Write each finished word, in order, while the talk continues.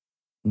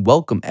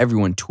Welcome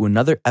everyone to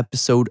another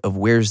episode of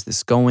Where's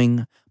This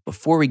Going?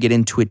 Before we get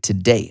into it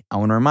today, I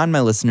want to remind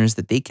my listeners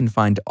that they can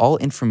find all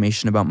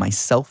information about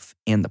myself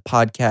and the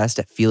podcast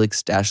at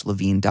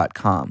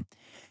felix-levine.com.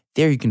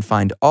 There you can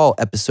find all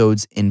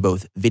episodes in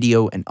both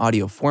video and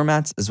audio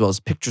formats, as well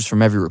as pictures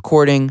from every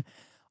recording.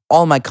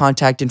 All my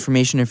contact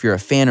information, if you're a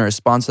fan or a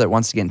sponsor that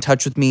wants to get in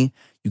touch with me,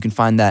 you can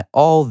find that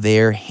all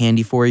there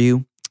handy for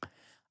you.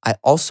 I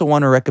also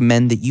want to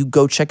recommend that you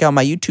go check out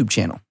my YouTube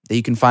channel that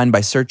you can find by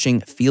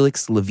searching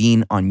Felix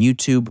Levine on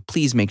YouTube.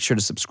 Please make sure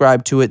to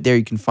subscribe to it. There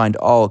you can find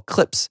all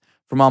clips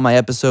from all my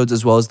episodes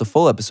as well as the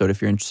full episode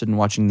if you're interested in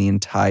watching the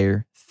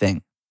entire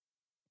thing.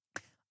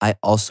 I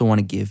also want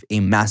to give a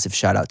massive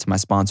shout out to my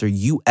sponsor,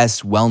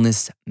 US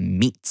Wellness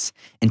Meats.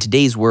 In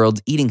today's world,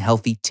 eating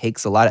healthy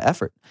takes a lot of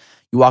effort.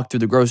 You walk through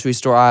the grocery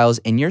store aisles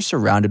and you're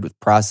surrounded with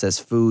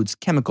processed foods,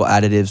 chemical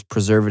additives,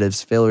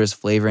 preservatives, fillers,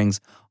 flavorings,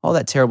 all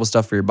that terrible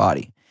stuff for your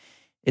body.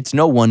 It's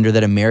no wonder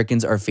that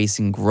Americans are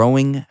facing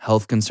growing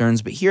health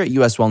concerns, but here at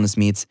US Wellness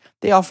Meats,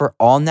 they offer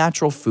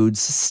all-natural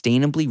foods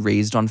sustainably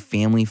raised on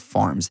family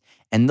farms,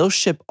 and they'll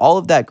ship all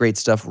of that great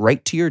stuff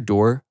right to your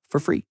door for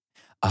free.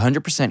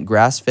 100%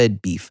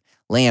 grass-fed beef,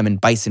 lamb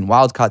and bison,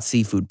 wild-caught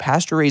seafood,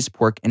 pasture-raised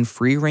pork, and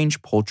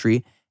free-range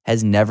poultry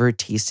has never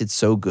tasted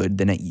so good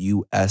than at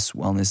US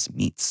Wellness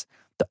Meats.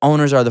 The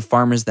owners are the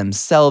farmers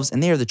themselves,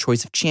 and they are the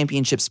choice of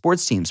championship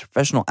sports teams,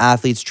 professional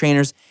athletes,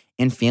 trainers,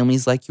 and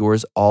families like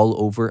yours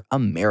all over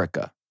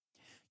America.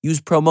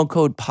 Use promo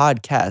code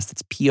PODCAST,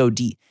 that's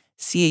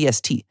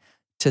PODCAST,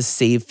 to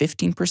save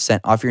 15%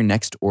 off your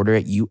next order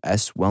at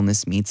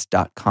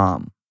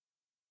uswellnessmeats.com.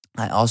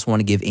 I also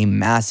want to give a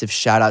massive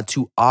shout out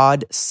to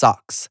Odd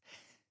Socks.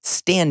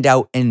 Stand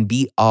out and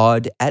be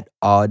odd at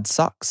Odd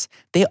Socks.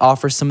 They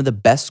offer some of the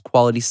best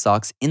quality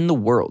socks in the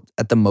world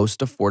at the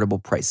most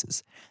affordable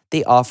prices.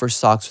 They offer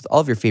socks with all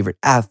of your favorite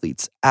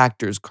athletes,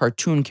 actors,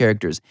 cartoon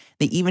characters.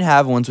 They even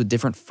have ones with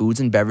different foods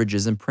and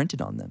beverages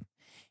imprinted on them.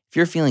 If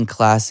you're feeling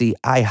classy,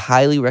 I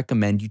highly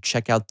recommend you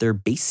check out their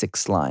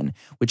Basics line,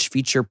 which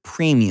feature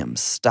premium,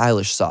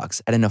 stylish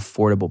socks at an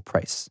affordable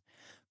price.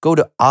 Go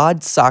to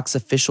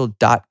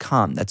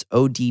oddsocksofficial.com, that's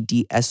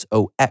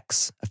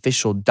ODDSOX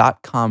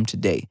official.com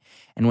today.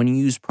 And when you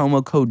use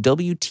promo code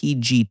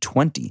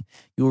WTG20,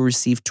 you will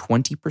receive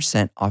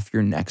 20% off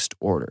your next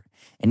order.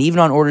 And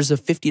even on orders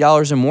of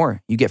 $50 or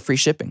more, you get free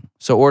shipping.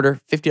 So order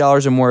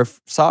 $50 or more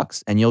of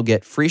socks and you'll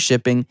get free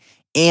shipping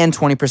and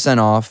 20%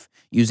 off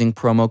using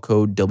promo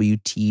code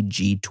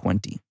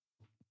WTG20.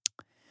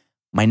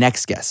 My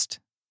next guest,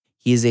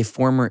 he is a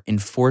former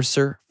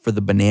enforcer for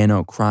the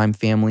Bonanno crime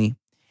family.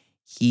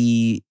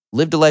 He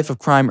lived a life of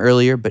crime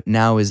earlier, but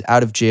now is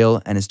out of jail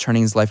and is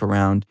turning his life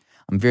around.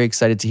 I'm very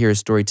excited to hear his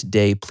story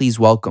today. Please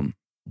welcome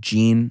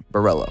Gene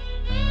Borrello.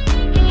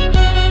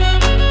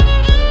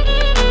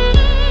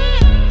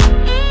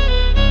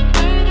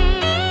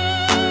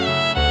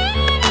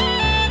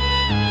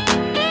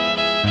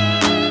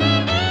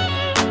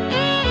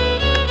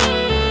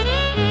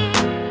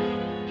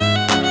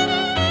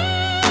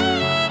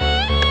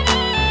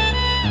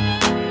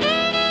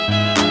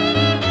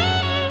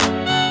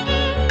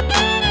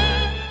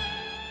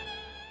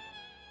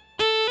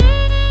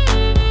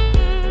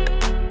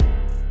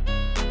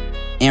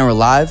 And we're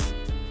live.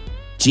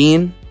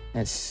 Gene,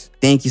 Yes.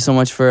 thank you so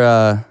much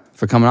for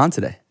coming on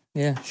today.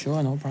 Yeah,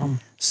 sure, no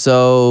problem.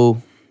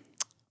 So,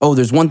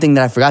 there's one thing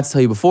that I forgot to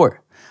tell you before,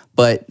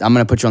 but I'm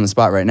going to put you on the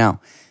spot right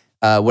now.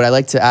 What I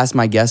like to ask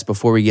my guests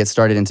before we get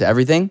started into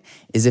everything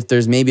is if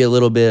there's maybe a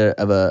little bit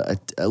of a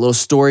little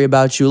story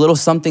about you, a little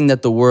something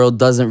that the world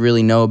doesn't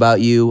really know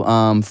about you,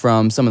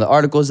 from some of the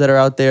articles that are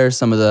out there,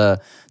 some of the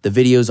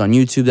videos on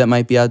YouTube that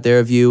might be out there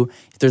of you.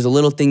 If there's a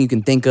little thing you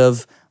can think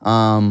of,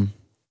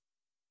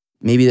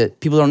 maybe that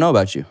people don't know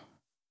about you.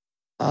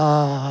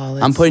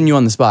 I'm putting you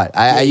on the spot.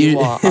 I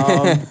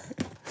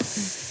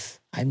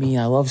mean,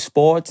 I love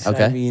sports.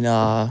 Okay. I mean,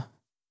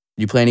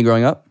 you play any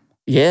growing up?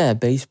 yeah,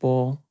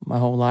 baseball my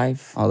whole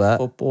life. All that?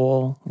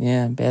 Football,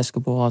 yeah,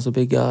 basketball. I was a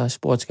big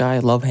sports guy. I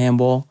love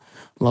handball.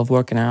 Love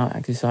working out,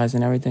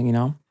 exercising, everything, you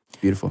know?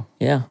 Beautiful.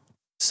 Yeah.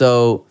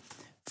 So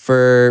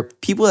for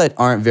people that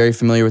aren't very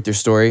familiar with your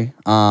story,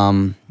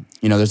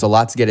 there's a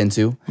lot to get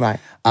into. Right.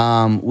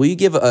 Will you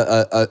give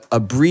a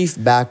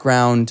brief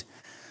background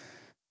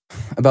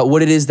about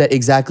what it is that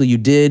exactly you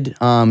did,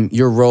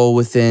 your role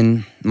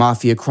within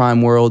mafia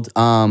crime world,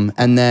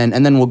 and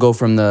then we'll go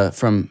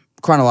from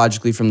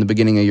chronologically from the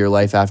beginning of your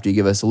life after you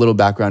give us a little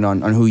background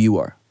on who you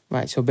are.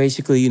 Right. So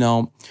basically,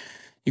 you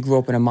grew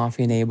up in a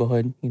mafia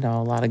neighborhood.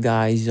 A lot of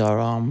guys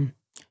are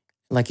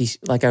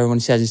like everyone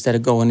says, instead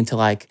of going into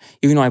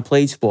even though I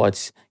played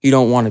sports, you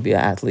don't want to be an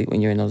athlete when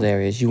you're in those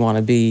areas. You want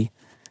to be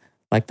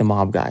like the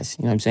mob guys.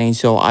 You know what I'm saying?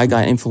 So I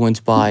got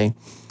influenced by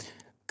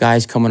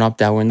guys coming up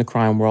that were in the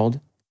crime world.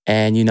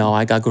 And,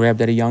 I got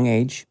grabbed at a young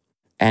age.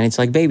 And it's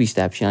like baby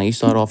steps. You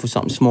start off with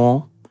something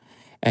small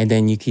and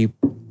then they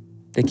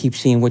keep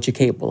seeing what you're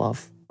capable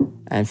of.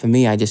 And for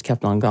me, I just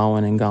kept on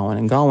going and going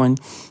and going.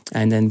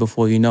 And then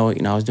before you know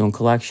it, I was doing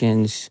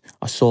collections,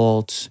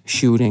 assaults,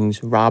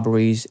 shootings,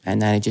 robberies.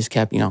 And then it just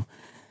kept,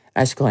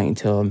 escalating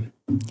to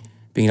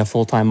being a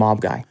full-time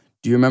mob guy.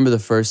 Do you remember the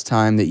first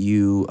time that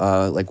you,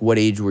 like, what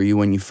age were you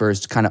when you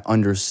first kind of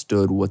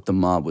understood what the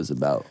mob was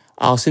about?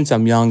 Since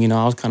I'm young,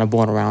 I was kind of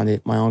born around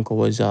it. My uncle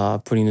was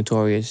pretty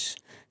notorious,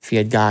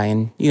 feared guy.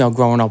 And,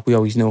 growing up, we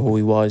always knew who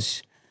he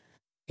was.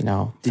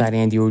 Fat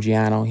Andy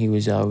Ruggiano, he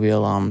was a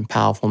real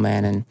powerful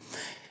man. And,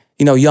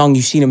 young,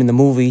 you've seen him in the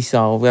movie,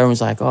 so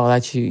everyone's like, oh,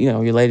 that's you,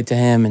 related to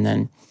him. And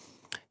then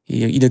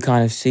you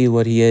kind of see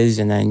what he is,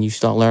 and then you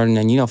start learning,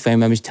 and, family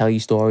members tell you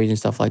stories and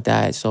stuff like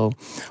that. So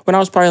when I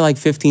was probably like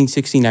 15,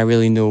 16, I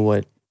really knew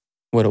what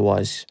it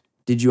was.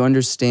 Did you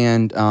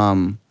understand,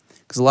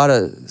 because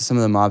some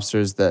of the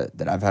mobsters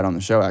that I've had on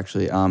the show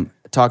actually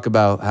talk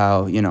about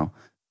how,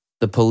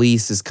 the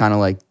police is kind of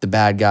like the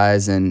bad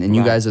guys and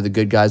you guys are the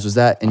good guys. Was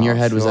that in your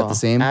head? Sure. Was that the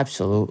same?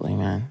 Absolutely,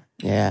 man.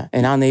 Yeah.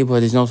 In our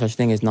neighborhood, there's no such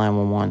thing as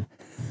 911.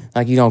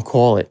 Like, you don't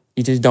call it.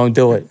 You just don't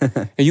do it.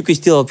 And you could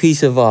steal a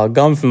piece of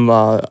gum from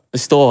a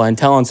store and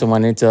tell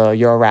someone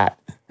you're a rat.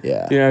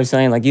 Yeah. You know what I'm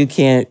saying? Like, you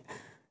can't.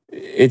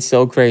 It's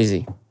so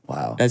crazy.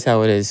 Wow. That's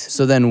how it is.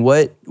 So then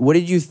what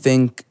did you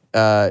think?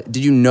 Did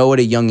you know at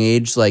a young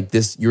age, like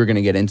this, you were going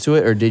to get into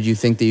it? Or did you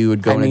think that you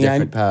would go in a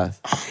different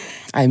path?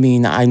 I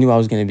mean, I knew I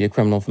was going to be a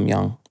criminal from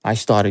young. I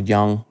started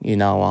young,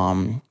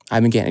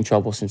 I've been getting in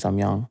trouble since I'm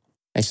young.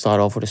 I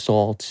started off with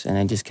assaults and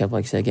then just kept,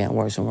 like I said, getting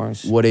worse and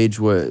worse. What age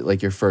was,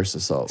 like, your first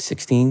assault?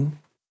 16.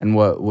 And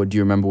what do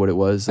you remember what it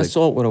was? Like,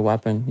 assault with a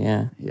weapon,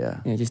 yeah. Yeah.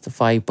 Yeah, just to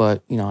fight,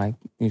 but, I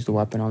used the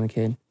weapon on the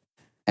kid.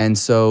 And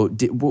so,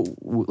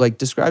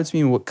 describe to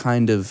me what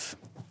kind of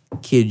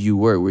kid you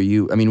were. Were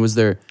you, I mean, was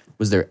there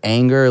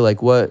anger?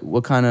 Like,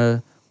 what kind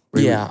of...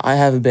 Yeah, I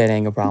have a bad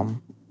anger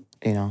problem,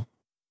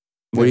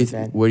 Where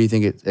do you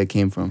think it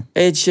came from?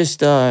 It's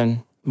just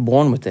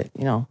born with it,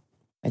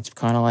 It's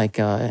kind of like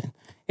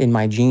in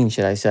my genes,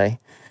 should I say,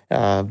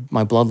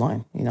 my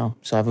bloodline,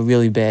 So I have a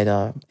really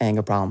bad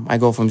anger problem. I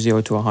go from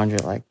 0 to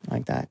 100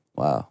 like that.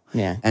 Wow.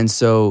 Yeah. And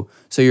so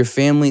your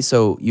family,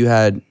 so you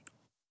had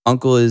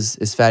uncle is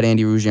Fat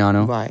Andy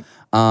Ruggiano. Right.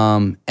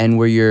 And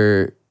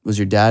was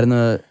your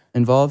dad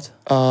involved?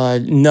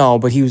 No,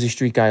 but he was a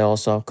street guy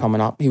also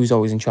coming up. He was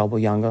always in trouble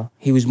younger.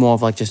 He was more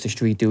of like just a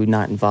street dude,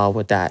 not involved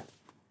with that.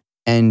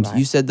 And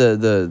you said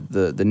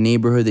the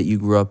neighborhood that you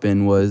grew up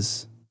in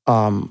was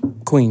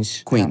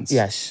Queens. Queens.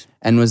 Yeah. Yes.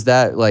 And was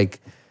that, like,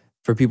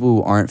 for people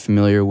who aren't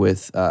familiar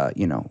with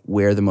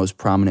where the most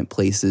prominent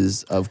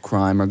places of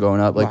crime are growing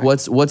up? Like,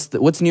 right.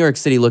 what's New York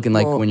City looking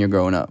like when you're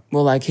growing up?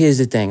 Well, like, here's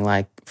the thing.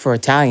 Like, for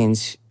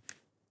Italians,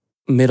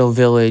 Middle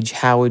Village,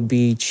 Howard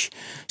Beach,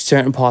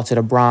 certain parts of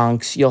the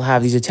Bronx, you'll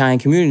have these Italian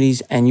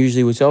communities, and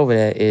usually what's over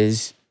there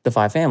is the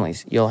five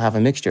families. You'll have a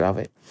mixture of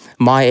it.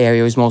 My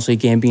area is mostly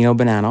Gambino,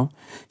 Bonanno.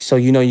 So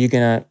you're going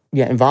to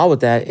get involved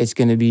with that. It's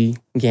going to be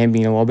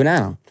Gambino or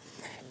Bonanno.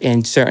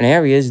 In certain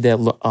areas,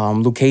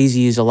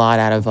 Lucchese is a lot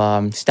out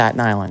of Staten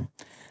Island,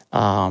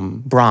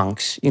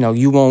 Bronx.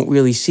 You won't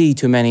really see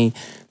too many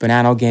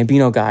Bonanno,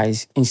 Gambino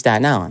guys in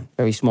Staten Island.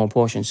 Very small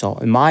portion. So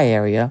in my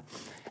area,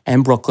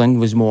 and Brooklyn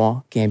was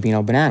more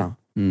Gambino, Bonanno.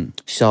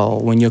 So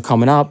when you're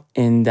coming up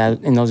in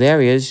those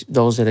areas,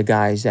 those are the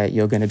guys that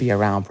you're going to be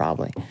around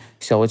probably.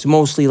 So it's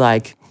mostly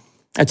like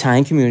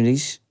Italian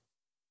communities,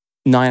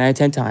 9 out of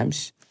 10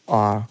 times,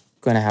 are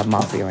going to have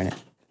mafia in it.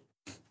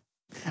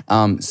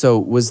 So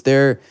was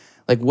there,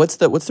 like, what's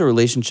the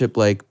relationship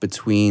like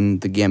between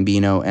the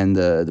Gambino and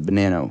the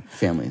Bonanno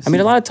families? I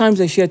mean, a lot of times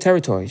they share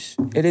territories.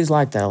 It is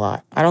like that a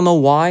lot. I don't know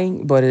why,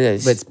 but it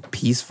is. But it's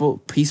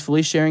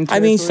peacefully sharing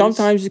territories? I mean,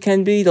 sometimes it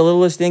can be. The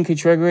littlest thing could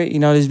trigger it.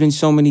 There's been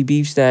so many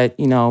beefs that,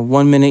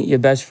 1 minute you're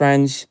best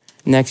friends,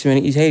 next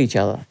minute you hate each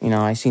other.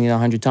 I've seen it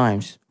 100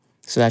 times.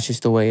 So that's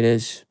just the way it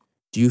is.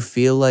 Do you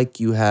feel like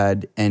you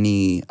had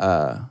any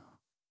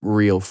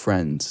real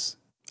friends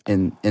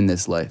in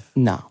this life?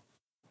 No.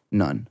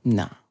 None?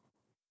 No.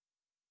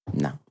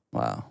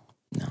 Wow.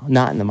 No,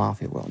 not in the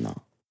mafia world, no.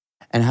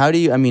 And how do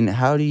you,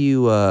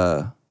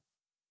 so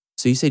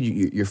you said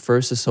your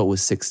first assault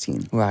was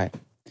 16. Right.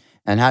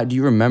 And how do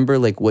you remember,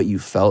 like, what you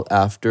felt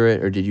after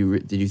it? Or did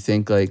you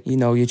think, like...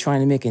 you're trying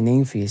to make a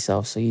name for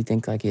yourself, so you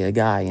think like you're a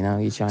guy,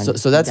 you're trying to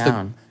so that's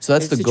down.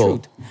 That's the goal.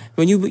 Truth.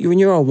 When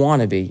you're a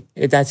wannabe,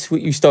 that's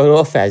what you start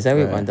off as.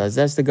 Everyone does.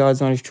 That's the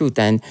God's honest truth.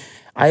 And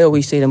I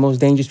always say the most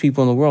dangerous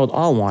people in the world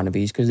are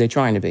wannabes because they're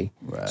trying to be.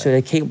 Right. So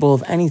they're capable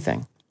of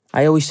anything.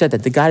 I always said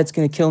that the guy that's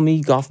going to kill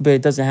me, God forbid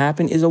it doesn't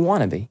happen, is a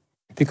wannabe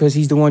because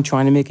he's the one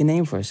trying to make a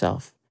name for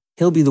himself.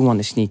 He'll be the one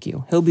to sneak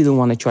you. He'll be the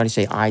one to try to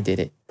say, I did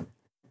it.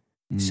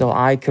 So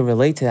I could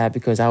relate to that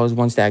because I was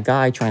once that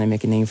guy trying to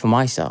make a name for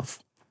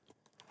myself.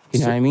 You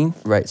know what I mean?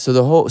 Right.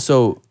 So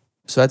so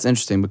that's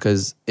interesting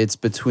because it's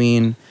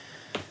between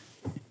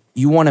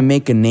you want to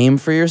make a name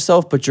for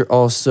yourself, but you're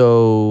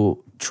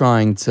also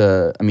trying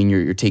to,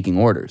 you're taking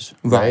orders,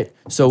 right?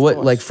 So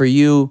what, like, for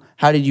you,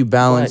 how did you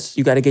balance? But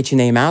you got to get your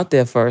name out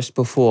there first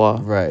before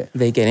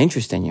they get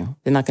interest in you.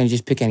 They're not going to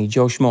just pick any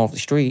Joe Schmo off the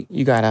street.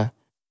 You got to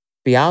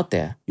be out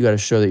there. You got to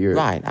show that you're...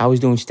 Right. I was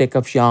doing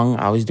stick-ups young.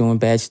 I was doing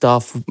bad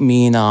stuff.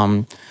 Me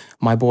and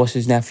my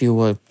boss's nephew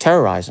were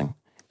terrorizing.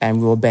 And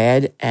we were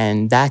bad,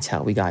 and that's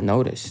how we got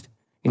noticed.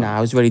 You know,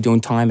 I was already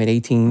doing time at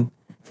 18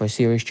 for a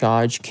serious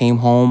charge, came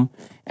home,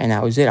 and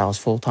that was it. I was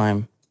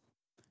full-time.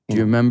 Do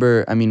you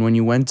remember, I mean, when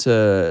you went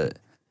to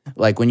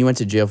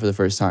jail for the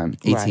first time,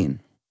 18? Right.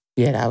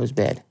 Yeah, that was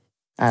bad.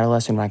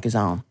 Adolescent Rikers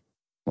Island.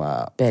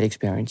 Wow. Bad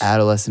experience.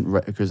 Adolescent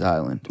Rikers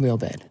Island. Real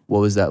bad. What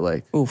was that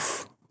like?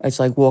 Oof. It's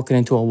like walking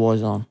into a war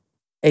zone.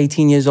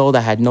 18 years old,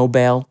 I had no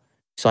bail,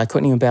 so I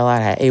couldn't even bail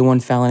out. I had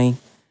A1 felony,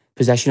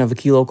 possession of a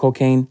kilo of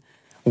cocaine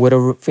with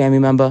a family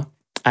member.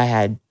 I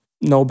had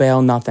no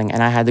bail, nothing.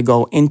 And I had to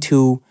go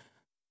into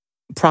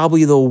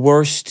probably the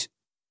worst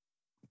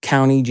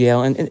county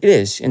jail, and it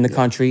is in the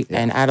country,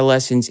 and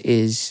adolescence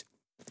is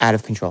out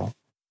of control.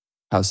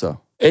 How so?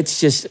 It's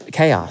just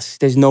chaos.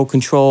 There's no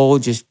control,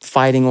 just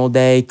fighting all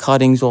day,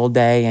 cuttings all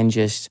day, and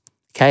just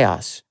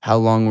chaos. How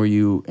long were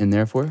you in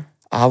there for?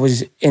 I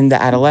was in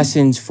the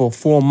adolescence for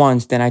 4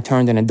 months, then I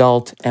turned an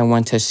adult and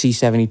went to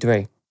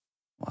C-73.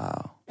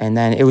 Wow. And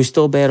then it was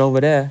still bad over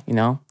there, you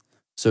know?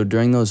 So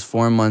during those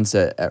 4 months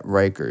at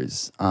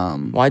Rikers,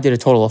 Well, I did a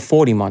total of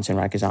 40 months in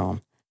Rikers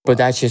Island. But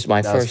that's just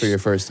my that first. was for your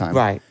first time.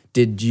 Right.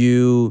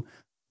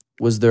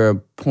 Was there a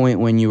point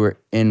when you were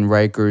in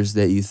Rikers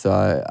that you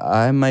thought,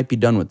 I might be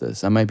done with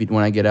this?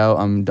 When I get out,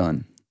 I'm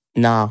done.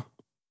 No.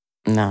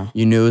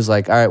 You knew it was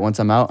like, all right, once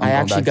I'm out, I'm I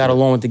going actually back got to it.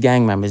 along with the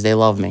gang members. They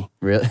love me.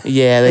 Really?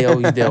 Yeah, they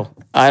always do.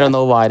 I don't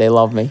know why they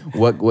love me.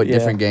 What Yeah.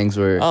 different gangs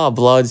were? Oh,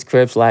 Bloods,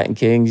 Crips, Latin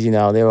Kings, you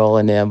know, they're all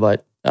in there,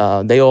 but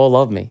they all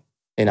love me.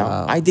 You know,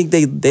 Wow. I think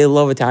they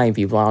love Italian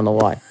people. I don't know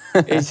why.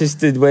 It's just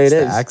the way it It's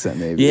is. the accent,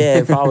 maybe. Yeah,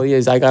 it probably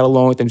is. I got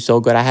along with them so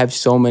good. I have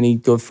so many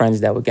good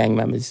friends that were gang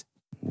members.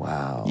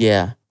 Wow.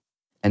 Yeah.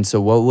 And so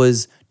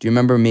do you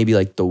remember maybe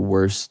like the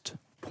worst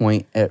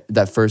point at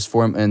that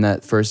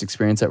first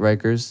experience at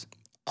Rikers?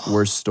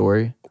 Worst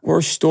story?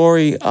 Worst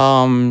story.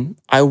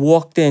 I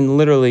walked in,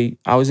 literally,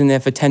 I was in there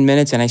for 10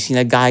 minutes and I seen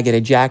a guy get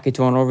a jacket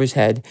thrown over his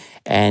head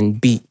and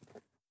beat.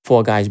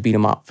 4 guys beat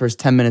him up. First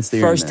 10 minutes that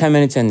you're in First there. 10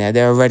 minutes in there,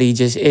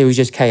 it was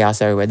just chaos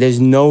everywhere. There's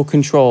no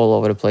control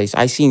over the place.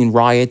 I seen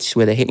riots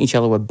where they're hitting each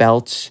other with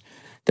belts,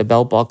 the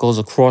belt buckles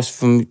across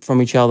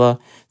from each other,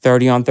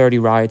 30 on 30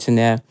 riots in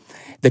there.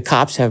 The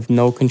cops have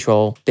no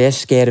control. They're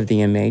scared of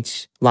the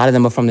inmates. A lot of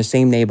them are from the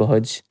same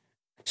neighborhoods.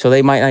 So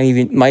they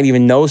might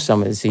even know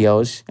some of the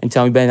COs and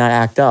tell me, better not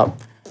act up.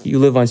 You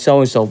live on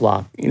so-and-so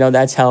block. You know,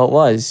 that's how it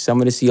was.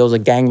 Some of the COs are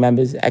gang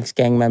members,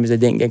 ex-gang members that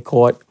didn't get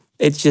caught.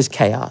 It's just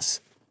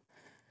chaos.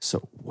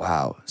 So,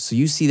 wow. So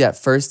you see that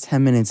first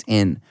 10 minutes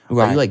in. Are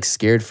Right. you like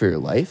scared for your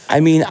life?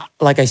 I mean,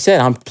 like I said,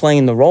 I'm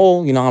playing the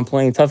role. You know, I'm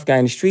playing a tough guy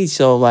in the streets.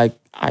 So, like,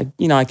 I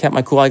kept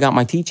my cool. I got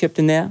my teeth chipped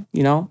in there,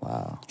 you know.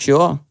 Wow.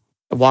 Sure.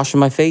 Washing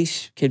my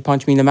face. Kid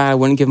punched me in the mouth. I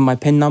wouldn't give him my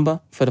PIN number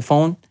for the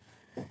phone.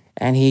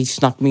 And he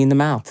snuck me in the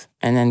mouth.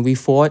 And then we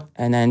fought.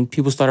 And then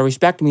people started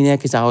respecting me there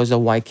because I was a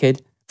white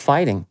kid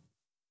fighting.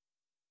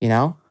 You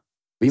know?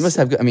 But you must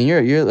have, I mean,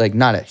 you're like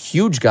not a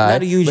huge guy.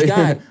 Not a huge but-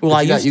 guy. Well, but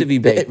I you used to be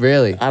big.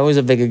 Really? I was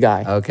a bigger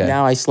guy. Okay.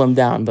 Now I slimmed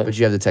down. But But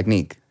you have the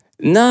technique.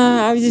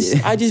 nah, I just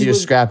You're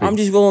just scrappy. I'm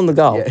just willing to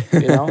go. Yeah.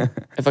 You know?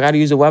 If I got to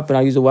use a weapon,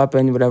 I'll use a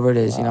weapon, whatever it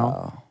is, you know?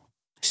 Wow.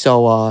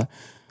 So,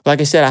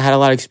 like I said, I had a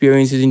lot of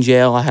experiences in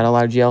jail. I had a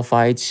lot of jail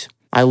fights.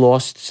 I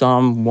lost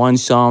some, won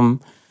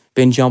some,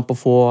 been jumped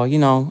before, you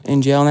know,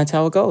 in jail, and that's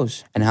how it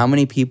goes. And how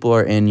many people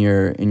are in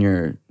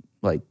your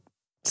like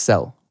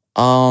cell?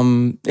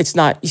 It's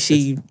not, you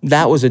see,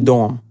 that was a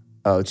dorm.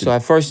 Oh, it's So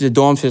at first, the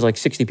dorm, so there's like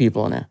 60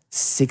 people in there.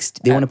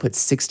 60. They want to put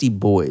 60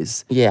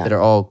 boys Yeah. that are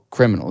all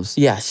criminals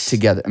Yes.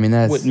 together. I mean,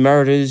 that's With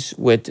murders,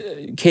 with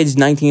kids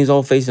 19 years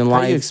old facing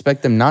how do you life.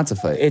 expect them not to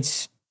fight?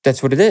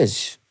 That's what it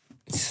is.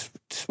 It's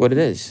what it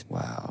is.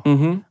 Wow.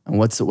 Mm-hmm. And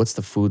what's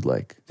the food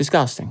like?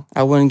 Disgusting.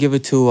 I wouldn't give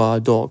it to a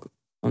dog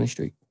on the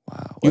street.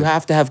 Wow. You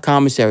have to have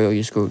commissary or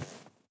you're screwed.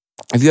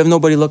 If you have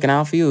nobody looking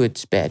out for you,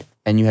 it's bad.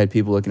 And you had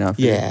people looking out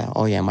for you? Yeah.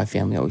 Oh yeah. My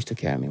family always took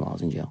care of me while I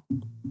was in jail.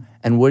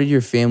 And what did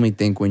your family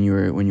think when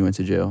you went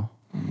to jail?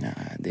 Nah,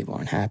 they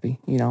weren't happy,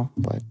 you know.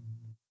 But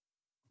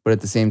But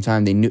at the same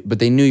time, they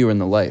knew you were in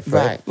the life,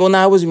 right? Well, no,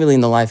 I wasn't really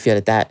in the life yet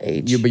at that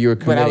age. But you were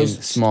I committing was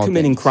small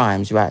committing things.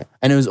 crimes, right?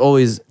 And it was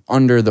always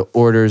under the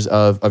orders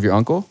of your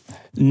uncle?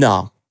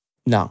 No.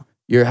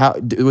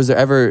 Was there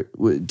ever,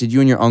 did you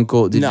and your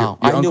uncle, did No.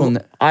 your uncle,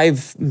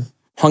 I've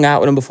hung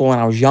out with him before when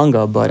I was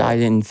younger, but I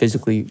didn't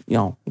physically, you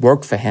know,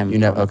 work for him. you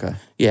never, okay.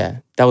 Yeah.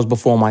 That was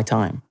before my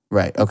time.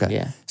 Right, okay.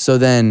 Yeah. So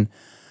then,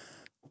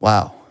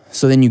 wow.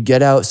 So then you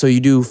get out, so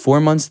you do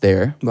 4 months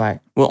there. Right.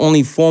 Well,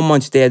 only 4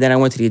 months there. Then I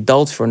went to the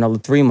adults for another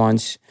 3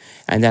 months.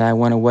 And then I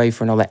went away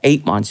for another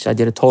 8 months. I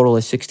did a total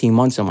of 16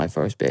 months on my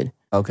first bid.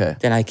 Okay.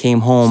 Then I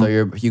came home So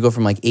you go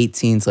from like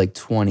 18 to like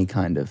 20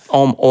 kind of.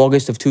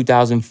 August of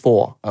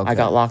 2004. Okay. I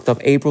got locked up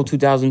April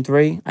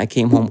 2003. I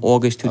came home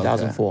August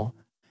 2004.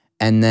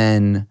 And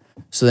then,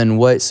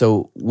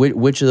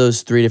 which of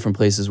those 3 different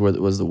places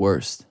was the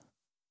worst?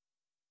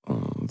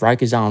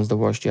 Rikers Island's the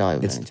worst jail I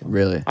ever been into.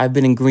 Really? I've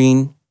been in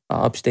Green,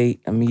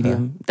 upstate, a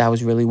medium. That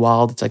was really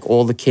wild. It's like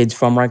all the kids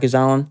from Rikers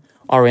Island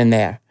are in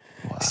there.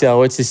 Wow.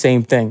 So it's the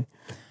same thing.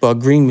 But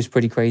Green was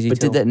pretty crazy But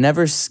too. did that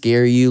never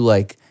scare you?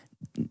 Like,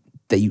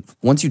 that you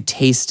once you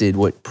tasted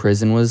what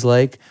prison was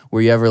like,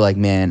 were you ever like,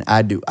 man,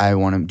 I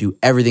want to do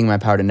everything in my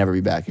power to never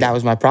be back here? That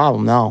was my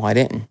problem. No, I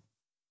didn't.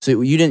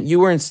 So you didn't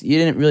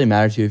really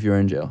matter to you if you were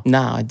in jail.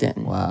 No, I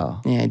didn't.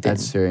 Wow. Yeah, it didn't.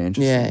 That's very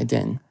interesting. Yeah, it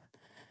didn't.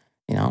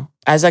 You know,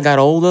 as I got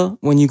older,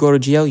 when you go to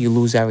jail, you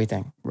lose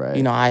everything. Right.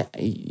 You know, I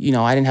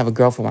didn't have a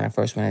girlfriend when I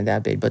first went in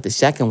that bid, but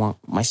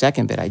my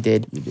second bid, I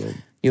did. You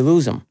did. You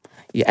lose them.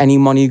 Any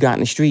money you got in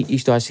the street, you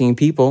start seeing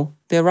people,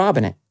 they're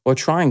robbing it or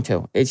trying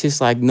to. It's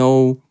just like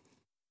no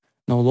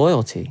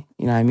loyalty.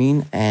 You know what I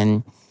mean?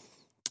 And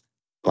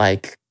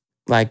like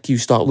you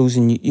start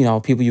losing,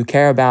 people you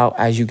care about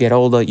as you get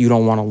older. You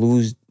don't want to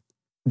lose.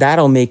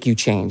 That'll make you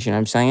change. You know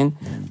what I'm saying?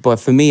 But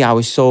for me,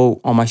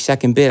 on my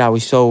second bid, I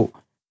was so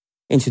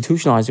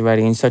institutionalized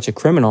already and such a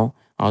criminal.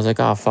 I was like,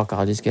 oh, fuck,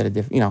 I'll just get a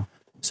different,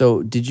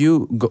 So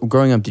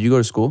growing up, did you go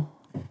to school?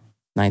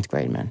 9th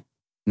grade, man.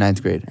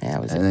 9th grade?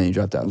 Yeah, and then you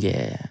dropped out?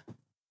 Yeah.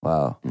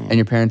 Wow. Yeah. And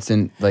your parents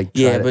didn't try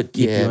to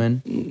keep you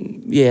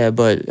in? Yeah,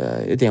 but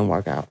it didn't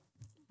work out.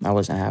 I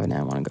wasn't having that.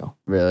 I want to go.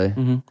 Really?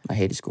 Mm-hmm. I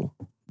hated school.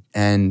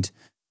 And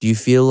do you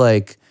feel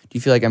like,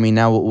 I mean,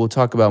 now we'll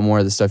talk about more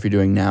of the stuff you're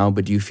doing now,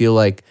 but do you feel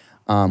like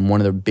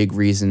one of the big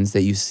reasons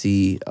that you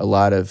see a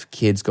lot of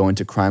kids go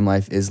into crime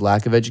life is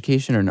lack of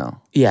education or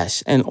no?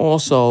 Yes. And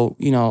also,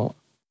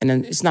 and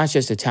then it's not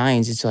just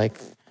Italians, it's like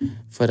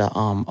for the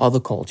other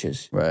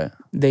cultures. Right.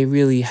 They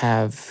really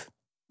have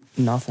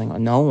nothing or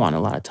no one a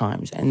lot of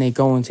times. And they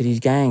go into these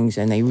gangs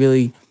and they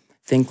really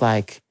think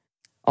like,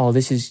 oh,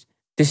 this is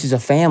a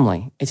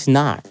family. It's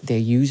not. They're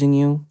using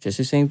you. Just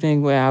the same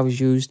thing where I was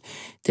used.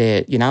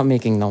 You're not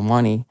making no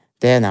money.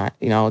 They're not.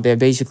 They're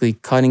basically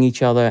cutting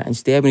each other and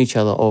stabbing each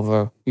other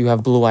over, you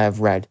have blue, I have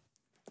red.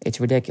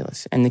 It's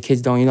ridiculous. And the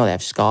kids don't, they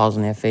have scars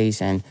on their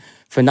face and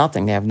for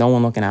nothing. They have no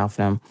one looking out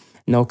for them,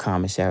 no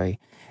commissary.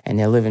 And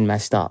they're living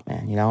messed up,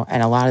 man,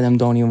 And a lot of them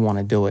don't even want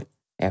to do it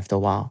after a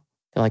while.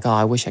 They're like, oh,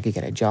 I wish I could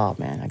get a job,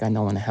 man. I got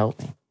no one to help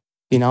me,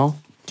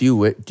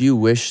 Do you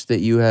wish that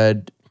you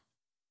had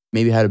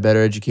maybe had a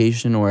better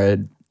education or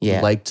had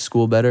liked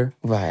school better?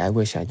 Right, I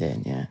wish I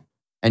did, yeah.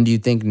 And do you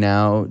think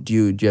now, do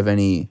you have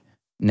any,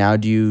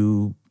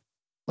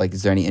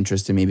 is there any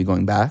interest in maybe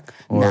going back?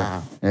 Or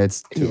nah.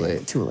 It's too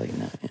late. Too late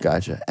now. Yeah.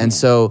 Gotcha. And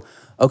so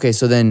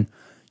then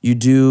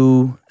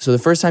so the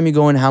first time you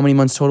go in, how many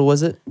months total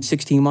was it?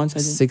 16 months, I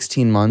think.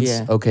 16 months.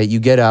 Yeah. Okay, you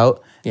get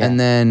out. Yeah. And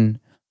then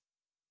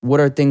what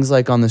are things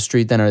like on the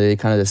street then? Are they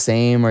kind of the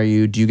same?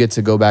 Do you get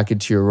to go back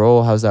into your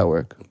role? How's that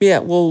work? Yeah,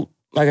 well,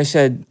 like I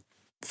said,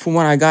 from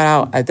when I got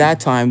out at that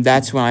time,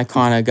 that's when I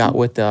kind of got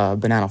with the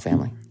Bonanno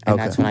family. And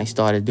that's when I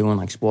started doing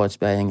like sports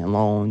betting and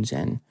loans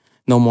and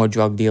no more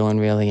drug dealing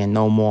really and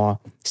no more,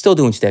 still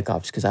doing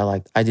stick-ups because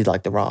I did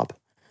like the rob.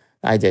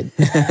 I did.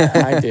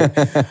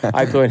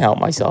 I couldn't help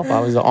myself. I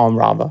was an armed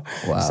robber.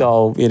 Wow.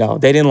 So,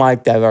 they didn't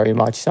like that very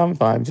much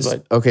sometimes.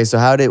 But okay, so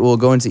we'll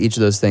go into each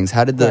of those things.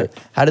 How did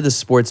the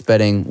sports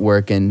betting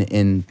work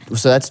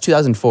so that's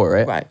 2004,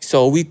 right? Right.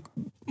 So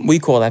we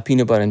call that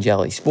peanut butter and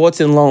jelly. Sports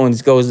and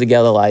loans goes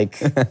together like,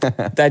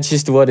 that's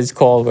just what it's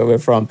called where we're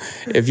from.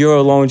 If you're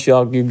a loan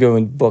shark, you're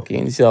doing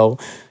booking. So,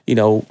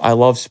 I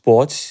love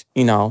sports,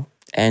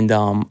 and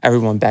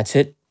everyone bets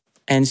it.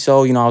 And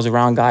so, I was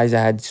around guys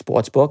that had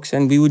sports books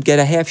and we would get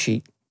a half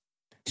sheet.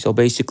 So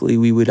basically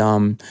we would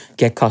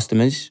get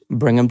customers,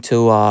 bring them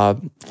to,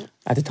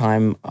 at the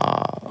time,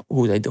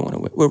 who was I doing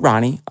it with? With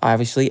Ronnie,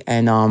 obviously.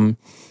 And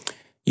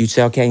you'd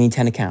say, okay, I need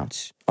 10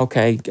 accounts.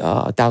 Okay,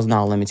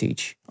 $1,000 limits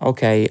each.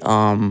 Okay,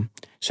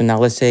 so now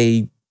let's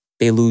say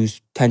they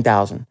lose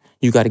 10,000.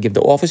 You got to give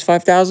the office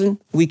 5,000.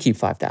 We keep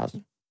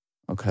 5,000.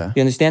 Okay.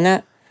 You understand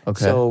that?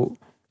 Okay. So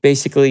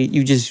basically,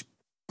 you just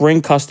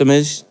bring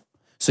customers.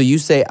 So you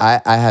say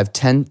I have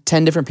 10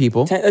 different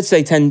people. Let's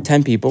say 10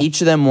 people.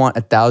 Each of them want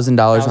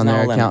 $1,000 on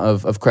their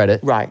account of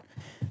credit. Right.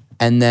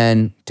 And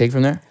then take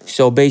from there?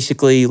 So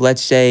basically,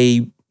 let's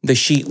say the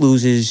sheet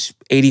loses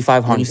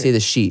 8,500. When you say the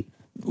sheet?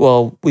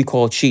 Well, we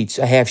call it sheets,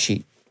 a half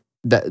sheet.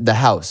 The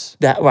house.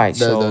 Right.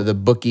 The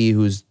bookie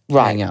who's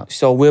hanging out.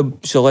 So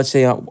let's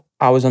say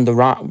I was under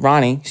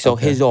Ronnie, so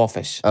his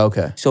office.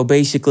 Okay. So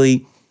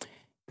basically,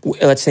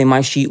 let's say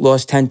my sheet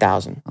lost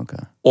 10,000. Okay.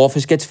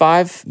 Office gets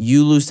 5.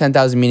 You lose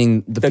 10,000,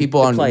 meaning the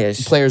people on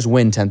players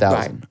win 10,000.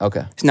 Right.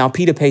 Okay. So now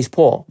Peter pays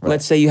Paul. Right.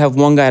 Let's say you have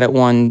one guy that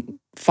won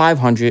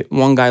 500,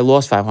 one guy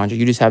lost 500.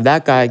 You just have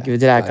that guy, give it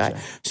to that guy.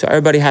 So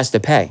everybody has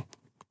to pay.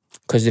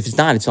 Because if it's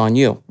not, it's on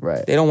you.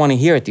 Right. They don't want to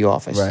hear at the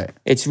office. Right.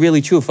 It's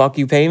really true. Fuck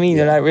you, pay me.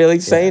 They're not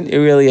really saying it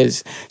really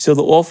is. So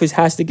the office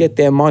has to get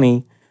their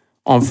money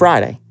on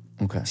Friday.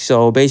 Okay.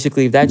 So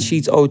basically, if that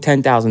sheet's owed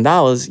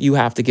 $10,000, you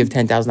have to give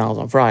 $10,000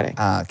 on Friday.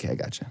 Okay, I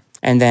gotcha.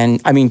 And then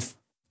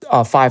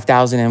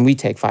 5,000, and we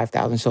take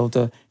 5,000. So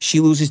if she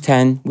loses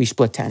 10, we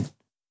split 10.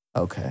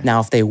 Okay. Now,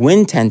 if they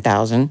win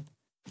 10,000,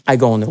 I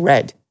go in the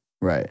red.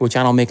 Right. Which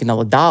I don't make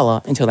another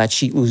 $1 until that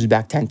sheet loses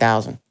back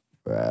 10,000.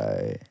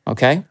 Right.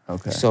 Okay?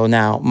 Okay. So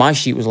now my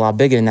sheet was a lot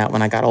bigger than that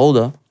when I got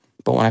older.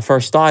 But when I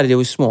first started, it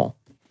was small.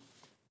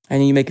 And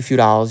then you make a few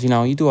dollars,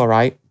 you do all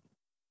right.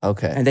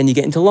 Okay. And then you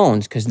get into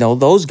loans because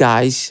those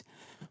guys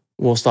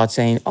will start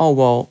saying, oh,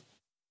 well,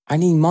 I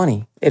need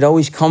money. It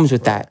always comes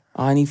with that.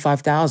 Oh, I need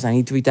 5,000. I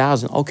need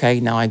 3,000. Okay,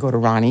 now I go to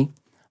Ronnie.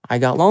 I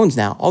got loans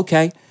now.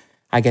 Okay,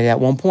 I get it at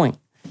one point.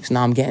 So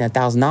now I'm getting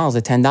 $1,000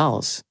 at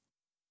 $10.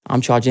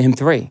 I'm charging him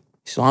 $3.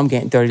 So I'm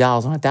getting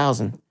 $30 on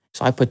 1,000.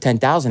 So I put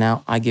 10,000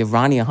 out. I give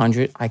Ronnie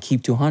 100. I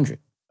keep 200.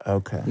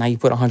 Okay. Now you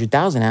put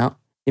 100,000 out.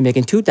 You're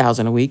making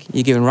 2,000 a week.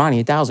 You're giving Ronnie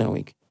 1,000 a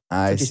week.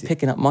 I So just see.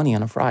 picking up money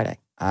on a Friday.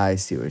 I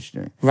see what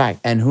you're doing. Right.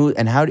 And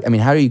how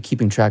are you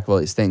keeping track of all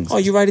these things? Oh,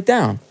 you write it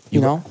down.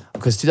 You know.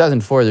 Because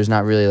 2004, there's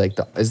not really like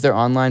is there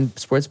online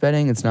sports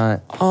betting? It's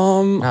not. I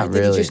think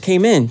really. it just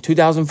came in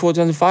 2004,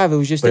 2005. It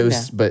was just But in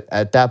but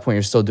at that point,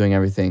 you're still doing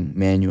everything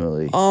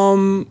manually.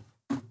 there.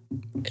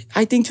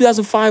 I think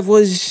 2005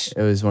 was.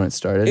 It was when it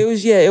started. It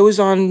was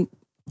on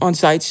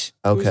sites.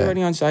 It was Okay.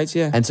 already on sites.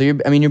 Yeah. And so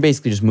you're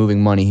basically just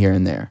moving money here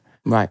and there.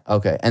 Right.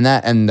 Okay. And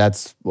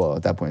that's well,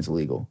 at that point it's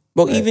illegal.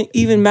 Well, Right.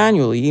 even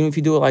manually, even if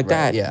you do it like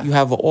that, yeah. you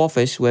have an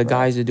office where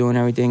guys are doing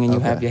everything, and you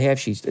have Okay. your half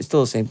sheets. It's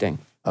still the same thing.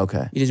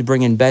 Okay. You just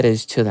bring in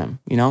bettors to them.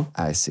 You know.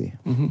 I see.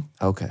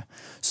 Okay.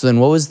 So then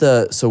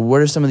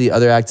what are some of the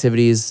other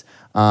activities?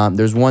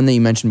 There's one that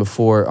you mentioned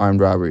before,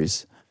 armed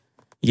robberies.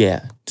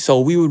 Yeah.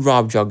 So we would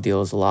rob drug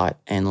dealers a lot,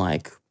 and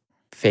like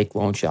fake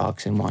loan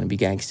sharks and wannabe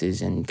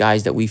gangsters and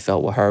guys that we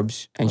felt were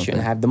herbs and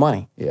shouldn't have the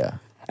money. Yeah.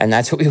 And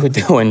that's what we were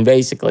doing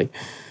basically.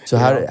 So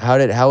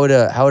how would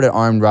an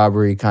armed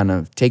robbery kind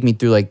of take me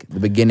through like the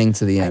beginning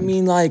to the end? I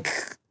mean, like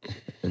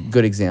A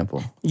good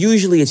example.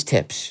 usually it's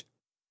tips.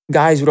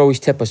 Guys would always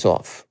tip us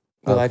off.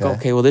 We're like, Okay.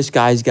 okay, well, this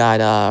guy's got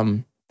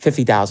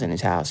 50,000 in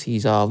his house.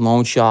 He's a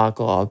loan shark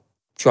or a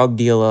drug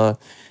dealer,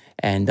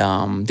 and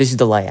this is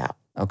the layout.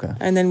 Okay.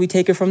 And then we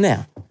take it from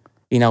there.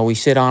 You know, we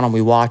sit on him,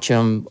 we watch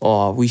him,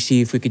 or we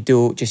see if we could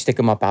just stick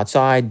him up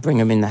outside, bring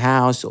him in the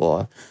house,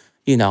 or,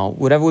 you know,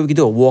 whatever we could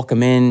do, walk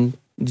him in,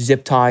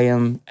 zip tie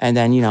him, and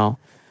then, you know,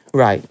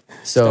 right,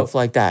 So stuff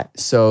like that.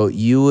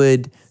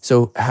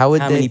 how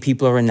would How they many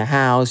people are in the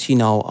house, you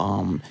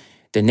know,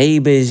 the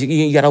neighbors.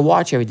 You got to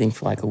watch everything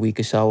for like a week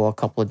or so or a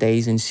couple of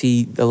days and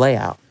see the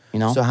layout, you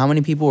know? So how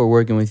many people were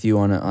working with you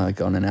on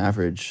on an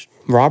average?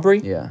 Robbery?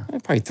 Yeah.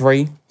 Probably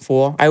 3,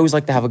 4. I always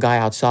like to have a guy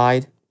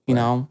outside, you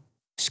know,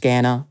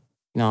 scanner.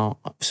 You know,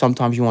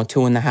 sometimes you want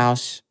 2 in the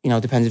house. You know,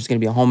 it depends if it's going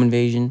to be a home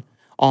invasion.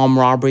 Armed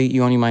robbery,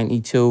 you only might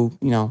need 2,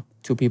 you know,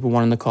 2 people,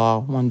 1 in the car,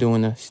 1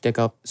 doing the stick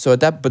up. So at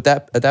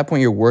that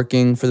point you're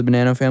working for the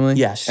Bonanno family?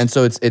 Yes. And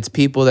so it's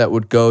people that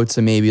would go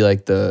to maybe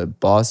like the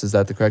boss, is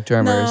that the correct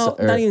term? No,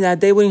 or not even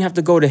that. They wouldn't have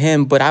to go to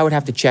him, but I would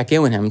have to check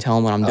in with him and tell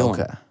him what I'm doing.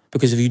 Okay.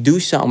 Because if you do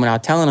something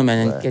without telling him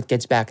and it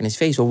gets back in his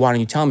face, well, why don't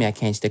you tell me I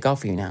can't stick up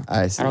for you now?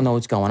 I see. I don't know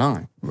what's going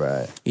on.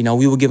 Right. You know,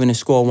 we were given a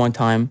score one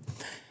time,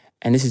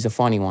 and this is a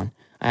funny one.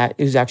 It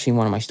was actually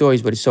one of my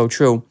stories, but it's so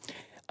true.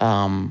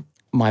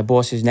 My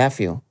boss's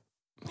nephew,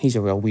 he's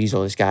a real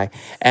weasel, this guy.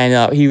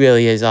 And he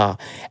really is.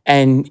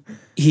 And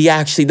he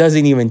actually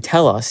doesn't even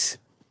tell us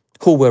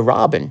who we're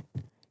robbing.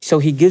 So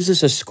he gives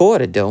us a score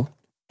to do.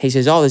 He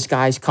says, oh, this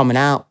guy's coming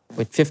out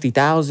with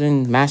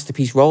 50,000,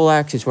 Masterpiece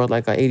Rolex. It's worth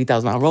like a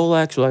 $80,000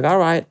 Rolex. We're like, all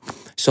right.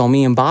 So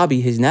me and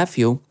Bobby, his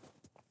nephew,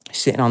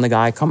 sitting on the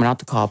guy coming out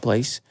the car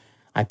place.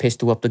 I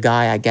pistol up the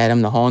guy. I get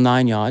him the whole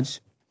 9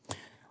 yards.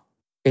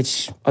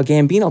 It's a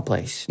Gambino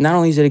place. Not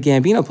only is it a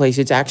Gambino place,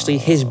 it's actually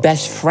his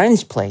best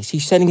friend's place.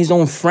 He's setting his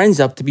own friends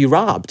up to be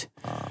robbed.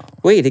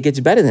 Wait, it gets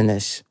better than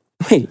this.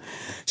 Wait.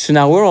 So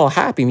now we're all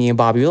happy, me and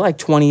Bobby. We're like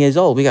 20 years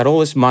old. We got all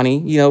this money.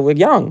 You know, we're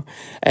young.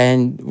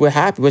 And we're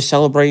happy. We're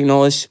celebrating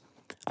all this.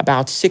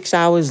 About 6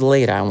 hours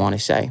later, I want to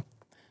say,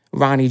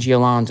 Ronnie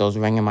Giolonzo's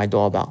ringing my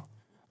doorbell.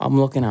 I'm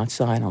looking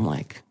outside. I'm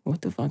like,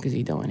 what the fuck is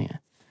he doing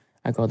here?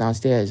 I go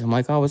downstairs. I'm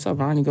like, oh, what's up,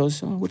 Ronnie? He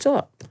goes, oh, what's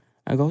up?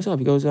 I go, what's up?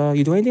 He goes,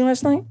 you do anything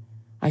last night?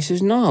 I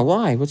says, no,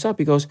 why? What's up?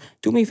 He goes,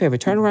 do me a favor,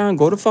 turn around,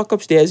 go the fuck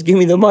upstairs, give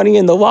me the money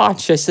and the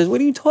watch. I says, what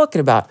are you talking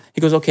about?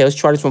 He goes, okay, let's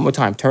try this one more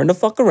time. Turn the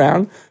fuck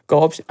around,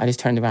 go up. I just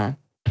turned around.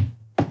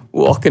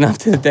 Walking up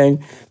to the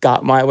thing,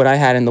 got what I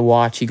had in the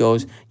watch. He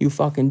goes, you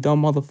fucking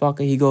dumb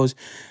motherfucker. He goes,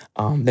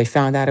 they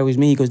found out it was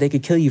me. He goes, they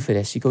could kill you for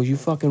this. He goes, you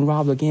fucking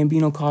robbed a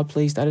Gambino card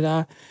place,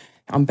 da-da-da.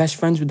 I'm best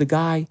friends with the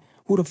guy.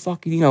 Who the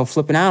fuck, you know,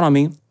 flipping out on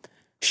me?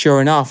 Sure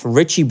enough,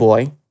 Richie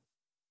boy,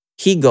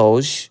 he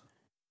goes,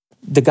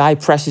 the guy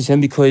presses him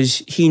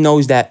because he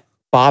knows that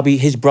Bobby,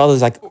 his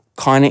brother's like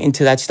kind of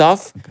into that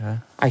stuff. Okay.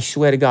 I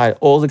swear to God,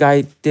 all the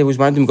guy did was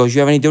run to him, goes, you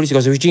have any duties? He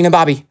goes, it was Gina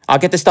Bobby. I'll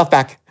get the stuff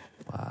back.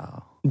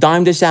 Wow.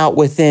 Dimed us out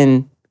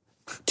within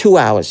 2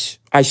 hours.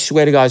 I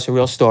swear to God, it's a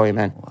real story,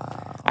 man.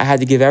 Wow. I had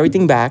to give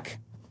everything back.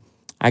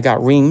 I got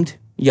reamed,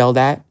 yelled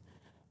at,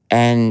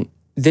 and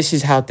this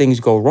is how things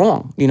go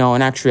wrong. You know,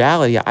 in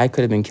actuality, I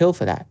could have been killed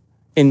for that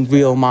in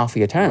real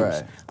mafia terms.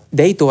 Right.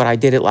 They thought I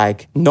did it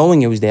like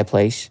knowing it was their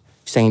place,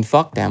 saying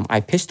fuck them. I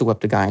pistol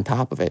whipped the guy on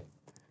top of it.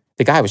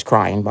 The guy was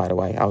crying, by the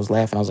way. I was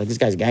laughing. I was like, this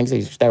guy's a gangster.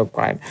 He's hysterical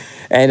crying.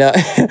 And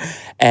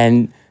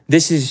and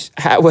this is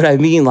what I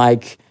mean,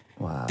 like,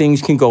 Wow.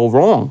 things can go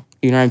wrong.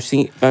 You know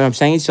what I'm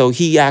saying? So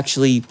he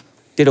actually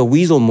did a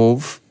weasel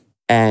move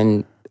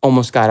and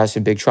almost got us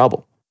in big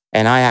trouble.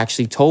 And I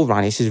actually told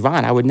Ron, he says,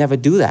 Ron, I would never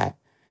do that.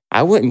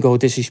 I wouldn't go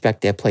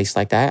disrespect their place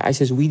like that. I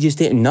says, we just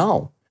didn't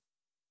know.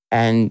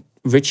 And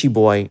Richie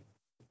boy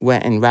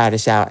went and ratted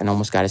us out and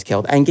almost got us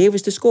killed and gave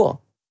us the score.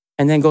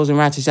 And then goes and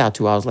rats us out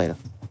 2 hours later.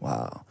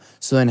 Wow.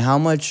 So then how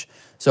much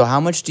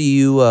do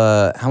you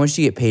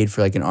get paid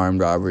for like an armed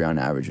robbery on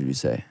average, would you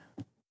say?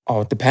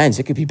 Oh, it depends.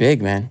 It could be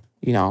big, man.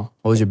 You know.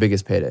 What was your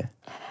biggest payday?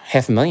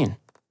 $500,000.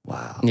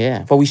 Wow.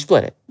 Yeah. But we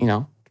split it, you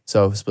know.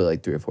 So split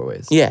like 3 or 4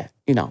 ways. Yeah,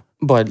 you know.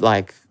 But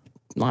like,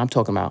 I'm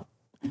talking about,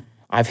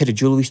 I've hit a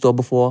jewelry store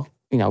before.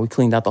 You know, we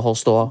cleaned out the whole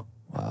store.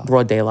 Wow.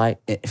 Broad daylight.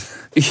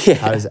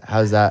 Yeah.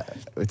 How's that?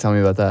 Tell me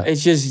about that.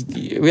 It's just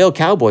real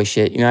cowboy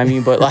shit, you know what I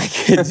mean? But like,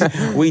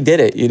 we did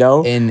it, you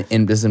know?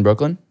 In this in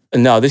Brooklyn?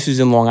 No, this was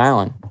in Long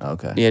Island.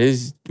 Okay. Yeah,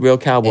 this is real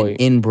cowboy.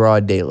 In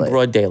broad daylight.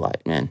 Broad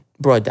daylight, man.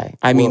 Broad day.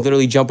 I mean,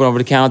 literally jumping over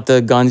the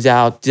counter, guns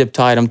out, zip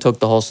tied them, took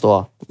the whole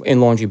store in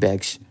laundry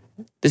bags.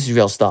 This is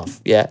real stuff,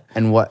 yeah.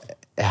 And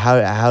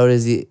how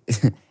does he,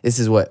 this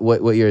is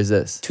what year is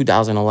this?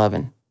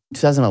 2011.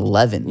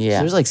 2011? Yeah. So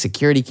there's like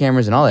security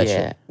cameras and all that shit.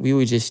 Yeah, we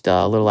were just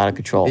a little out of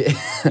control.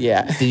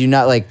 Yeah. Did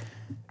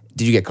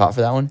you get caught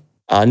for that one?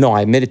 No,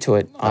 I admitted to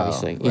it,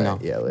 obviously, you know.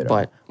 Yeah, later.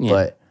 But, yeah.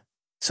 But,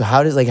 so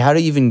how do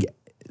you even,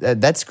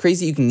 that's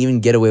crazy you can even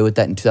get away with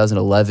that in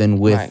 2011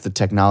 with the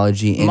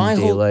technology in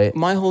daylight.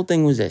 My whole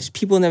thing was this.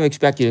 People never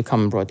expect you to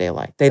come in broad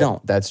daylight. They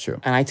don't. That's true.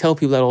 And I tell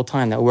people that all the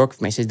time that work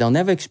with me. I says, they'll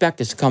never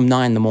expect us to come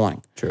 9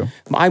 a.m. True.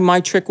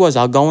 My trick was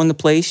I'll go in the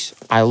place,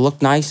 I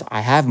look nice,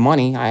 I have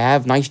money, I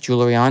have nice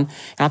jewelry on, and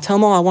I'll tell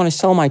them, I want to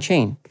sell my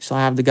chain. So I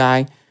have the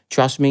guy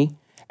trust me.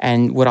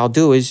 And what I'll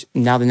do is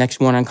now the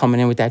next morning I'm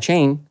coming in with that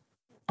chain,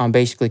 I'm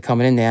basically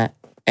coming in there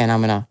and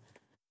I'm going to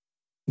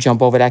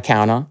jump over that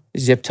counter,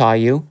 zip tie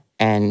you,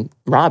 and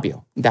rob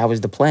you. That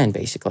was the plan,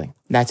 basically.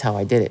 That's how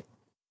I did it.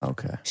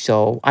 Okay.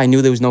 So I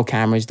knew there was no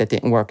cameras that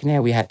didn't work in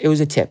there. It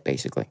was a tip,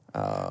 basically.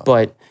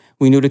 But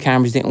we knew the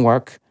cameras didn't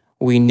work.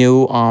 We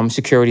knew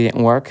security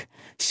didn't work.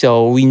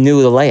 So we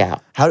knew the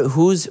layout.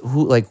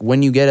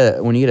 When you get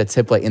a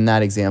tip like in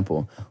that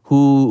example,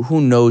 who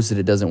knows that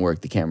it doesn't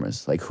work, the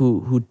cameras? Like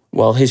who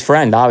Well, his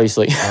friend,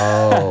 obviously.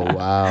 Oh,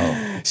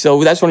 wow.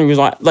 So that's one of the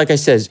reasons why, like I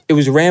said, it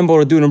was Rambo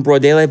to do it in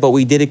broad daylight, but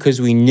we did it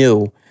because we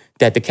knew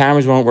that the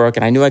cameras won't work,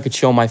 and I knew I could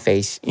show my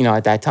face, you know,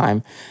 at that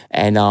time.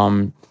 And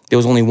there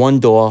was only one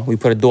door. We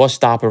put a door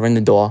stopper in the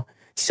door,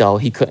 so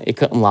it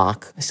couldn't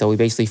lock. So he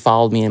basically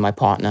followed me and my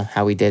partner,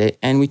 how we did it,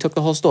 and we took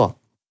the whole store.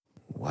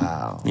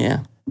 Wow.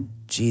 Yeah.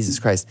 Jesus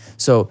Christ.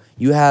 So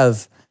you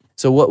have,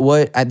 there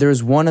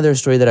was one other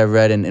story that I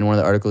read in one of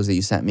the articles that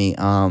you sent me.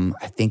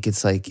 I think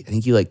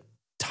you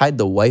tied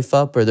the wife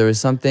up, or there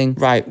was something.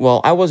 Right. Well,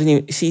 I wasn't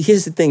even, see,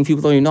 here's the thing,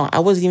 people don't even know, I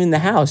wasn't even in the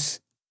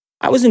house.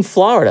 I was in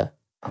Florida.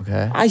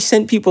 Okay. I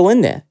sent people in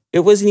there.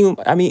 It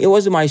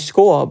wasn't my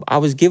score. I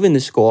was given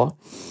the score.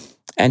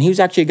 And he was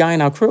actually a guy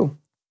in our crew.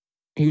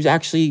 He was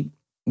actually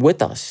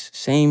with us,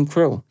 same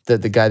crew. The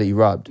guy that you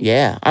robbed?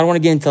 Yeah. I don't want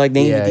to get into like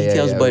names and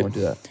details, but we won't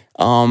do that.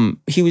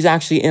 He was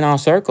actually in our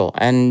circle,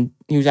 and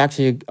he was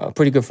actually a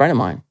pretty good friend of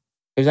mine.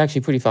 It was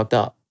actually pretty fucked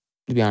up,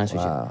 to be honest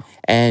with you.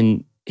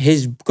 And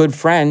his good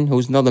friend, who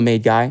was another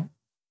made guy,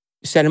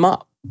 set him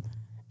up.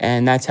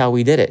 And that's how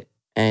we did it.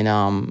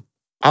 And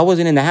I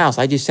wasn't in the house.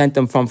 I just sent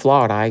them from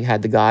Florida. I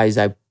had the guys,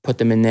 I put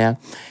them in there.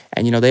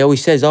 And, you know, they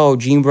always says, oh,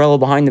 Gene Borello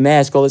behind the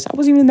mask, all this. I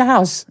wasn't even in the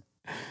house.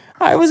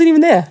 I wasn't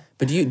even there.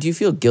 But do you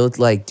feel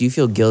guilty?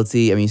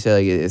 I mean, you say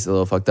like it's a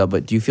little fucked up,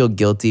 but do you feel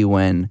guilty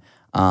when,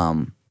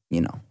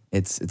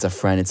 it's a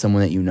friend, it's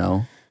someone that you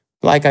know?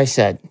 Like I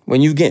said,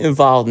 when you get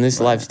involved in this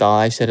lifestyle,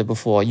 I said it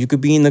before, you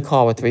could be in the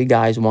car with 3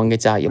 guys, one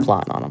gets out, you're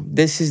plotting on them.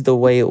 This is the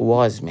way it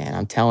was, man.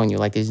 I'm telling you,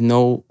 like,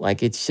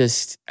 it's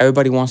just,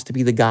 everybody wants to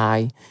be the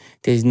guy.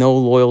 There's no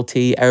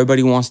loyalty.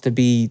 Everybody wants to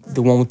be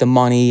the one with the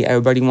money.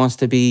 Everybody wants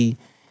to be,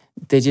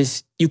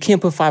 you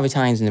can't put 5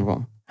 Italians in the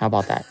room. How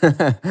about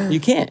that? You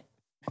can't.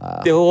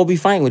 Wow. They'll all be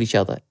fighting with each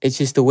other. It's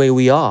just the way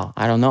we are.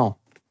 I don't know.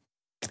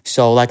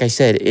 So like I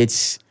said,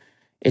 it's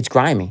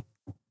grimy.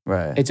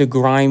 Right. It's a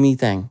grimy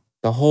thing.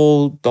 The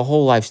whole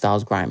lifestyle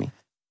is grimy.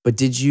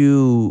 But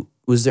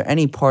was there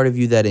any part of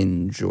you that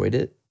enjoyed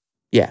it?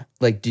 Yeah.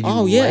 Like, did you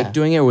like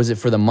doing it, or was it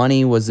for the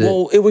money?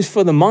 Well, it was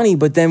for the money,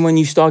 but then when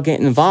you start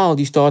getting involved,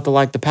 you start to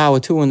like the power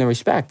too and the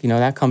respect. You know,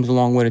 that comes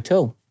along with it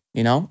too,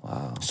 you know?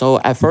 Wow. So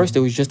at first it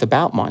was just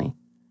about money.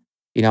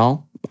 You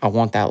know, I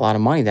want that lot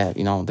of money that,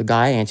 you know, the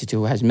guy I answer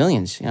to has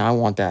millions. You know, I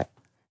want that,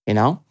 you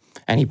know?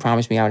 And he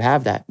promised me I would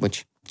have that,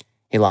 which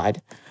he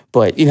lied.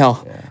 But, you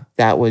know,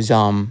 that was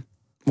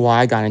why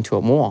I got into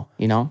it more,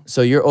 you know?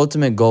 So your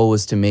ultimate goal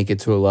was to make it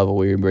to a level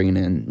where you're bringing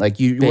in, like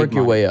you work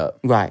your way up.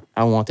 Right.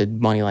 I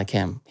wanted money like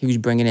him. He was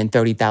bringing in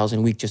 $30,000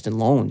 a week just in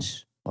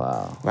loans.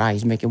 Wow. Right.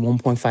 He's making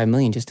 $1.5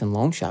 million just in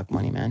loan shark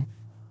money, man.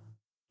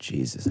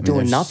 Jesus.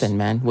 Doing nothing,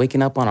 man.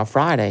 Waking up on a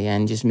Friday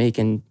and just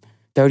making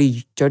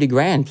 30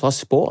 grand plus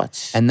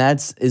sports. And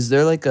is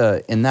there like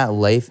in that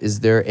life,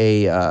 is there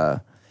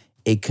a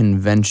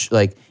convention,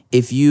 like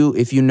if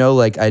you know,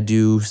 like I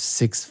do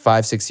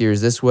 5-6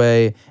 years this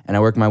way and I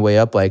work my way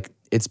up, like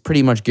it's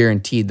pretty much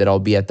guaranteed that I'll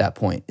be at that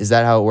point. Is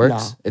that how it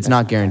works? No, It's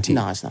not guaranteed.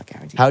 No, it's not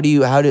guaranteed. How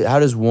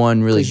does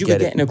one really Because you get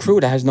could get it? in a crew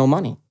that has no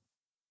money.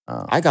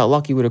 Oh. I got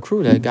lucky with a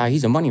crew. That guy,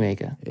 he's a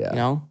moneymaker. Yeah. You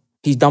know,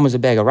 he's dumb as a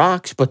bag of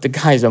rocks, but the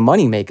guy's a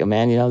moneymaker,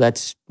 man. You know,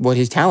 that's what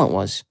his talent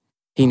was.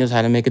 He knows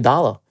how to make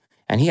 $1,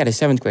 and he had a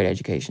 7th grade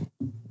education.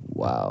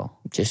 Wow.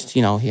 Just,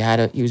 you know,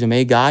 he was a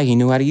made guy. He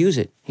knew how to use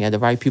it. He had the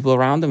right people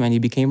around him, and he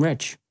became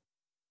rich.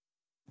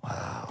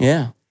 Wow.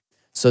 Yeah.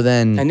 So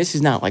then, And this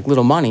is not like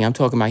little money. I'm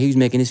talking about he was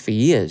making this for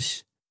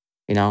years.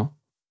 You know,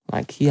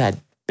 like he had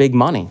big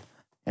money.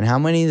 and how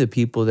many of the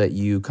people that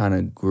you kind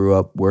of grew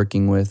up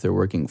working with or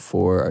working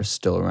for are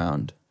still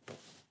around?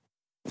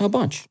 A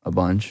bunch. A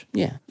bunch.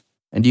 Yeah.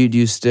 And do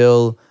you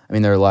still? I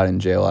mean, there are a lot in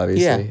jail,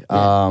 obviously.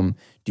 Yeah.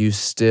 Do you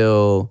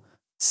still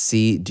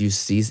see? Do you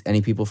see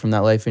any people from that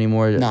life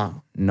anymore?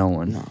 No. No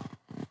one.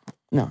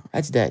 No,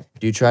 that's dead.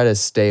 Do you try to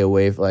stay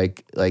away?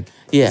 Like?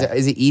 Yeah.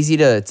 Is it easy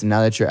to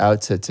now that you're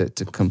out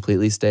to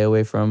completely stay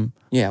away from?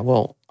 Yeah.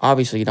 Well,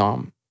 obviously, you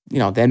know,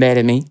 they're mad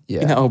at me.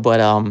 Yeah. You know, but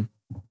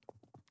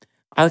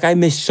I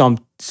miss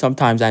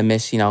sometimes I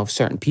miss, you know,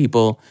 certain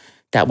people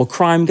that were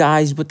crime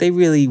guys, but they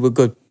really were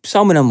good.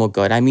 Some of them were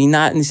good. I mean,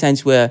 not in the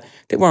sense where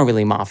they weren't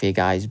really mafia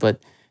guys,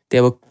 but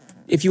they were,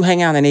 if you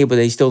hang out in the neighborhood,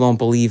 they still don't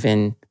believe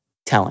in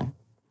telling.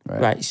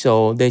 Right.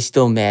 So they're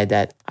still mad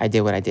that I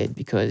did what I did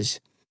because,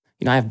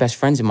 you know, I have best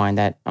friends of mine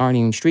that aren't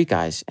even street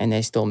guys and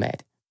they're still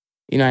mad.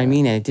 You know what I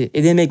mean? And it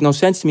didn't make no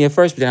sense to me at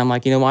first, but then I'm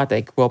like, you know what?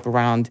 They grew up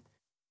around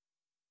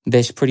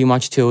this pretty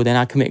much too. They're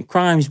not committing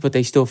crimes, but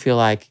they still feel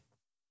like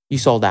you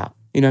sold out.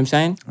 You know what I'm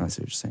saying? I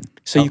see what you're saying.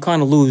 So you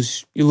kind of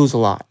lose a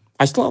lot.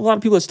 I still have a lot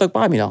of people that stuck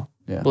by me though,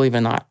 believe it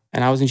or not.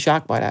 And I was in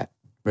shock by that.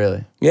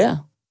 Really? Yeah.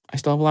 I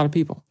still have a lot of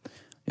people.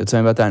 You'll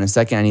tell me about that in a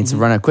second. I need to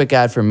run a quick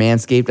ad for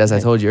Manscaped, as I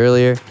told you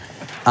earlier.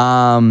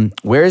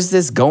 Where's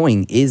This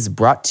Going is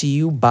brought to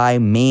you by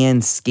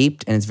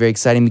Manscaped, and it's very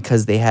exciting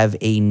because they have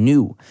a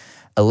new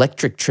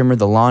electric trimmer.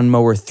 The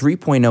Lawnmower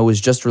 3.0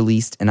 was just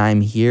released, and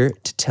I'm here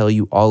to tell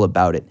you all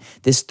about it.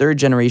 This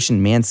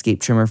third-generation Manscaped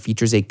trimmer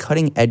features a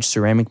cutting-edge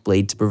ceramic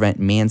blade to prevent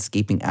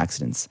manscaping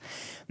accidents.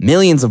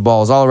 Millions of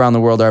balls all around the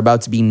world are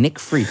about to be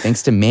nick-free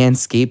thanks to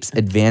Manscaped's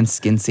advanced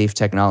skin-safe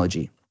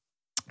technology.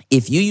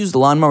 If you use the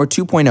Lawnmower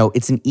 2.0,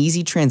 it's an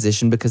easy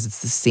transition because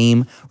it's the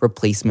same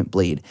replacement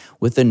blade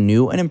with a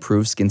new and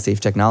improved skin-safe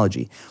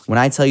technology. When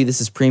I tell you this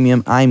is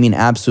premium, I mean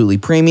absolutely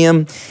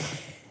premium.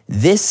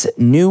 This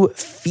new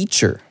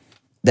feature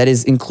that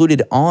is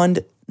included on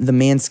the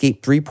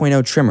Manscaped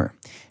 3.0 trimmer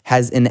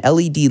has an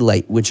LED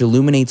light which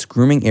illuminates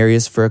grooming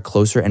areas for a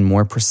closer and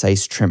more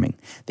precise trimming.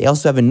 They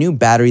also have a new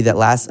battery that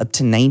lasts up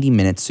to 90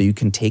 minutes so you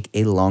can take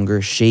a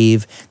longer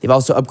shave. They've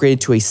also upgraded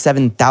to a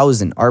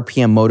 7,000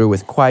 RPM motor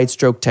with quiet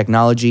stroke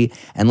technology.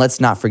 And let's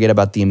not forget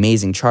about the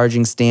amazing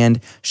charging stand.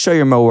 Show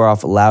your mower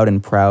off loud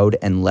and proud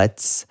and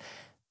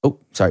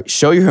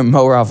show your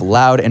mower off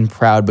loud and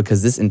proud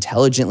because this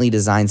intelligently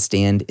designed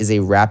stand is a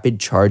rapid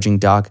charging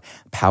dock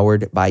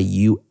powered by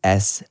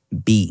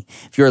USB.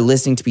 If you're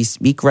listening to me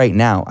speak right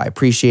now, I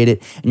appreciate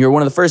it. And you're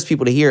one of the first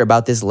people to hear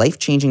about this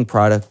life-changing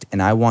product,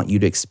 and I want you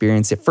to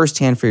experience it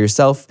firsthand for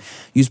yourself.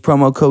 Use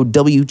promo code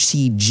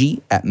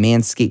WTG at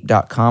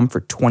manscaped.com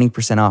for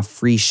 20% off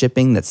free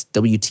shipping. That's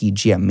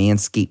WTG at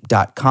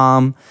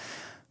manscaped.com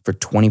for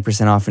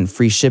 20% off and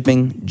free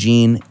shipping.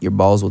 Gene, your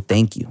balls will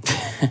thank you.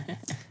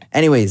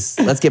 Anyways,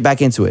 let's get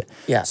back into it.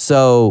 Yeah.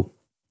 So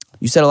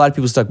you said a lot of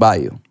people stuck by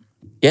you.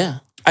 Yeah.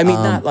 I mean,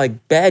 not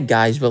like bad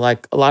guys, but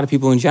like a lot of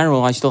people in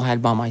general, I still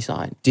had by my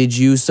side. Did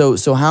you,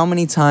 so how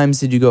many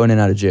times did you go in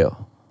and out of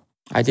jail?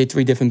 I did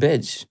 3 different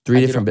bids.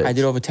 Different bids? I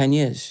did over 10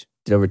 years.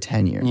 Did over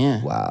 10 years?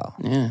 Yeah. Wow.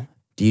 Yeah.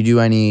 Do you do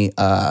any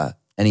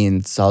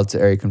in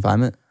solitary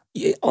confinement?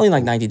 Yeah, only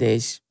like 90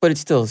 days, but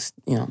it's still,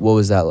 you know. What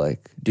was that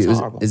like?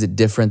 Horrible. Is it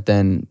different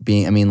than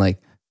being,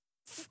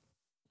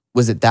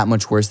 was it that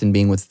much worse than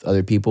being with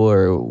other people,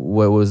 or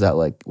what was that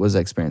like? What was that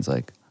experience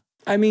like?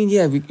 I mean,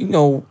 yeah,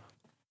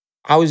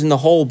 I was in the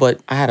hole,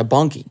 but I had a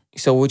bunkie,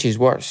 so which is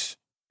worse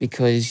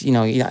because,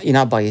 you're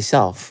not by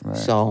yourself. Right.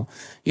 So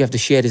you have to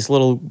share this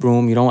little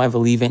room. You don't ever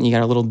leave it, and you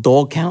got a little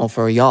dog kennel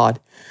for a yard.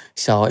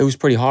 So it was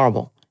pretty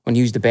horrible. When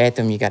you use the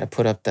bathroom, you got to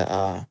put up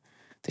the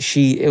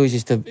sheet. It was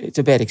just it's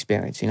a bad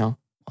experience,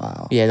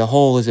 Wow. Yeah, the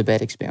hole is a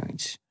bad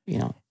experience,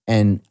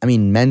 And I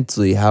mean,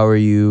 mentally, how are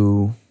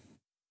you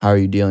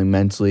dealing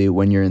mentally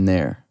when you're in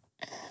there?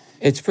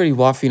 It's pretty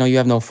rough. You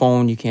have no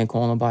phone. You can't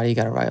call nobody. You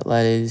got to write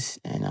letters.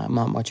 And I'm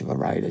not much of a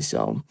writer.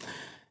 So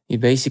you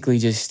basically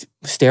just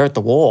stare at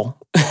the wall.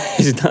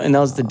 There's nothing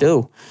else to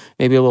do.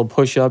 Maybe a little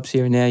push-ups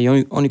here and there.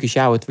 You only can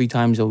shower 3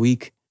 times a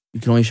week.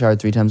 You can only shower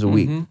 3 times a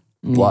week.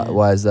 Mm-hmm.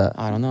 Why is that?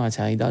 I don't know. That's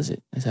how he does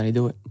it. That's how they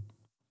do it.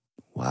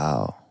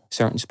 Wow.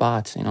 Certain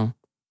spots,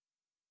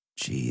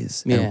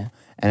 Jeez. Yeah.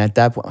 And at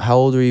that point, how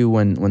old are you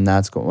when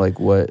that's going? Like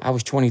what? I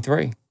was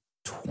 23.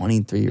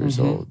 23 years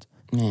old.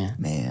 Yeah.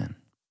 Man.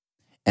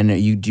 And do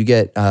you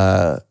get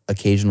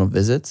occasional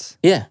visits?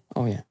 Yeah.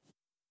 Oh, yeah.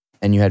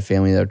 And you had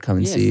family that would come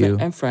and see you?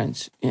 And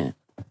friends. Yeah.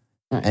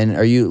 Right. And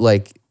are you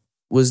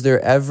was there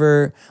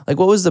ever,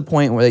 what was the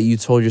point where you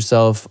told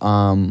yourself,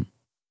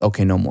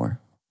 okay, no more?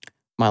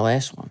 My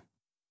last one.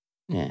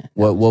 Yeah.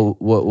 What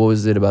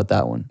was it about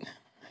that one?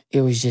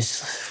 It was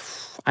just,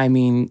 I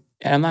mean,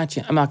 and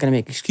I'm not gonna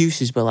make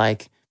excuses, but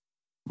like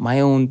my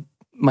own,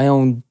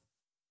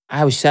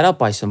 I was set up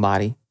by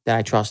somebody that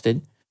I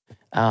trusted.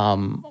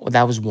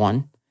 That was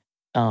one.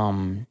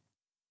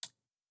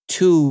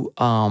 Two,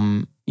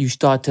 you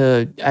start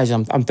to, as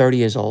I'm 30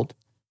 years old,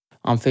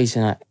 I'm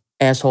facing an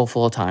asshole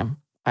full of time.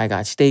 I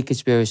got state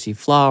conspiracy,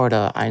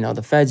 Florida. I know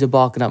the feds are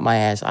barking up my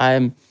ass.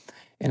 I'm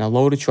in a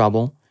load of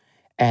trouble,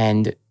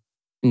 and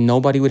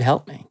nobody would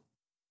help me.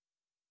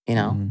 You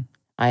know, Mhm.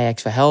 I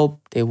asked for help.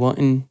 They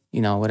wouldn't,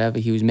 whatever.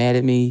 He was mad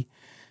at me.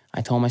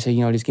 I told him, I said,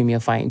 just give me a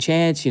fighting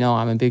chance.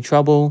 I'm in big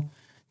trouble.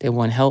 They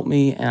wouldn't help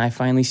me. And I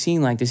finally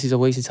seen, like, this is a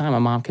waste of time. My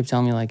mom kept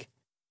telling me, like,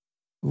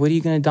 what are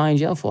you going to die in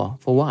jail for?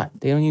 For what?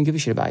 They don't even give a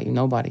shit about you.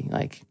 Nobody.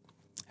 Like,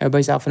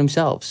 everybody's out for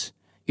themselves.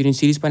 You didn't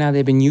see this by now?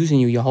 They've been using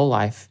you your whole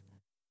life.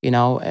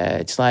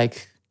 It's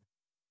like,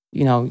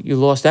 you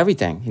lost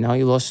everything. I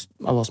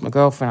lost my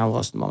girlfriend. I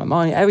lost all my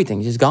money.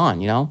 Everything's just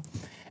gone, And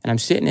I'm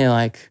sitting there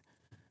like,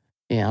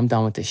 yeah, I'm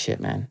done with this shit,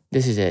 man.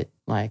 This is it.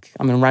 Like,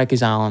 I'm in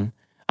Rikers Island.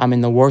 I'm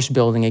in the worst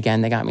building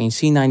again. They got me in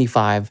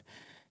C95.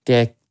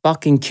 They're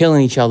fucking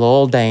killing each other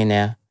all day in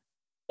there.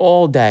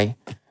 All day.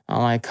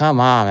 I'm like, come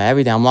on, man.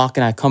 Every day I'm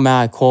locking. I come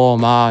out, I call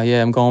them.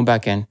 Yeah, I'm going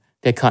back in.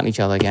 They're cutting each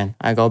other again.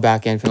 I go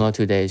back in for another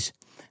 2 days.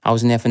 I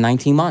was in there for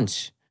 19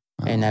 months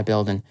in that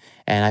building.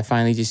 And I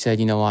finally just said,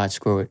 you know what?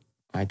 Screw it.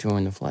 I threw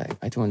in the flag.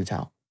 I threw in the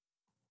towel.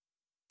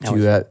 Do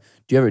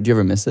you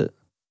ever miss it?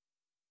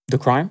 The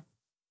crime?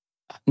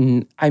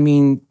 I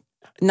mean,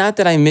 not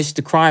that I missed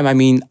the crime. I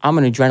mean, I'm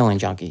an adrenaline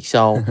junkie.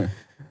 So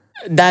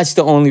that's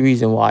the only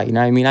reason why. You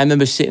know what I mean? I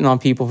remember sitting on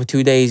people for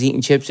 2 days,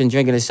 eating chips and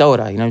drinking a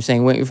soda. You know what I'm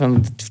saying? Waiting for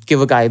them to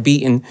give a guy a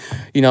beating.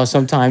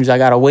 Sometimes I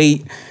got to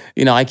wait.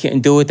 I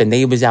can't do it. The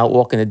neighbor's out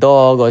walking the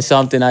dog or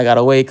something. I got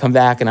to wait, come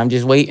back, and I'm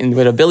just waiting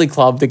with a billy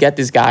club to get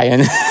this guy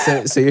in.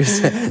 So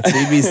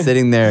you'd be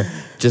sitting there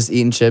just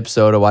eating chips,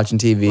 soda, watching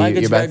TV. Like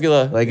it's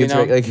regular. Like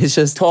it's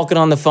just talking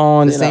on the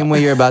phone. the same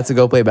way you're about to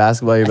go play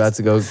basketball, you're about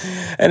to go.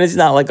 And it's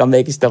not like I'm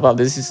making stuff up.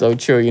 This is so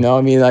true.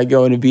 I mean, like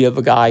going to beat up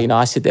a guy,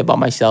 I sit there by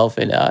myself,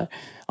 and I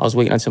was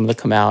waiting on someone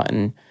to come out,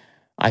 and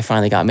I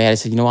finally got mad. I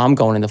said, I'm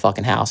going in the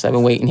fucking house. I've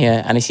been waiting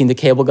here. And I seen the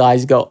cable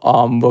guys go,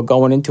 we're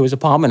going into his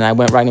apartment, and I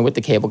went right in with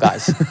the cable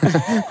guys.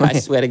 I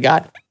swear to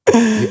God.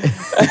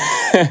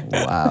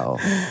 Wow.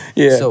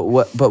 Yeah. So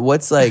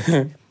what's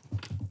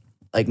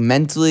like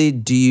mentally,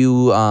 do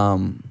you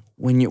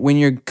when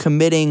you're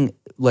committing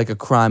like a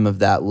crime of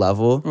that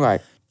level,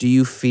 Right. do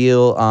you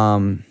feel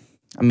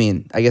I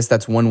mean, I guess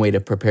that's one way to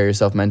prepare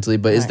yourself mentally,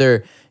 but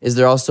Right. is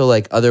there also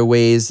like other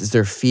ways? Is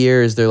there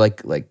fear? Is there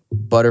like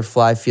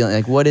butterfly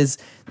feeling? Like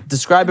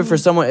describe it for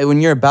someone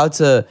when you're about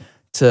to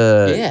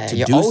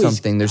you're do always-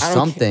 something. There's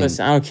something.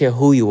 Listen, I don't care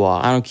who you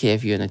are. I don't care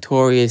if you're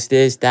notorious,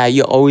 this, that.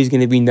 You're always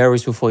going to be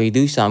nervous before you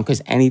do something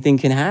because anything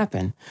can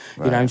happen.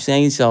 You know what I'm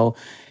saying? So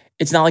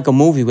it's not like a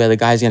movie where the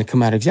guy's going to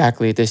come out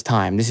exactly at this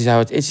time. This is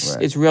how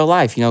it's real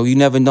life. You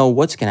never know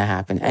what's going to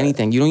happen.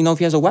 Anything. You don't even know if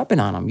he has a weapon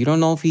on him. You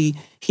don't know if he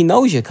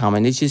knows you're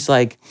coming. It's just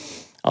like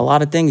a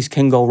lot of things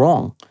can go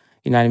wrong.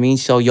 You know what I mean?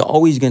 So you're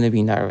always going to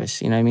be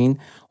nervous. You know what I mean?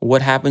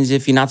 What happens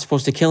if you're not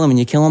supposed to kill him and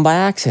you kill him by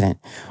accident?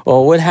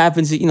 Or what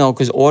happens,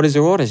 because orders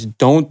are orders.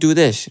 Don't do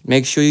this.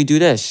 Make sure you do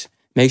this.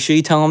 Make sure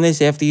you tell them this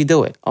after you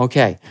do it.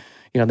 Okay.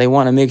 They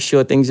want to make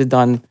sure things are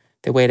done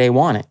the way they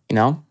want it,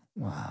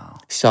 Wow.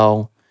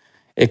 So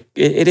it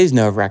is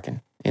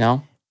nerve-wracking,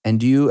 And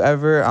do you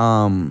ever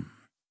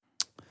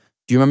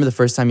do you remember the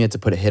first time you had to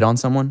put a hit on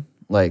someone?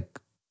 Like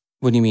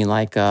What do you mean?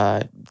 Like,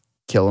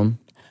 kill him?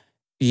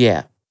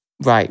 yeah,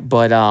 right.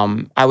 But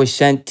I was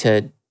sent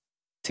to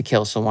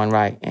kill someone,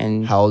 right?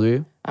 And How old are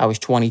you? I was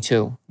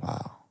 22.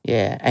 Wow.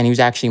 Yeah, and he was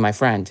actually my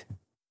friend.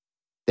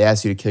 They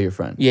asked you to kill your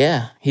friend.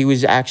 Yeah, he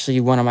was actually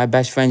one of my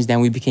best friends. Then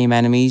we became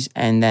enemies,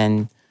 and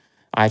then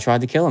I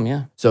tried to kill him.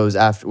 Yeah. So it was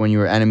after when you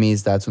were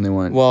enemies. That's when they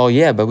went. Well,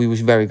 yeah, but we was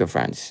very good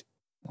friends.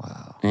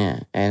 Wow. Yeah,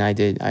 and I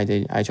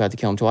tried to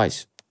kill him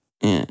twice.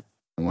 Yeah.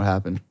 And what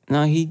happened?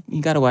 No, he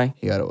got away.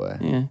 He got away.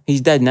 Yeah,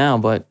 he's dead now,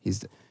 but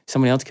He's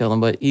somebody else killed him.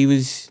 But he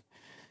was,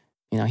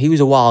 he was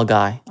a wild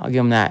guy. I'll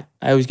give him that.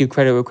 I always give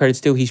credit where credit's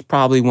due. He's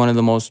probably one of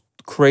the most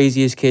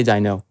craziest kids I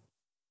know.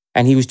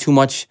 And he was too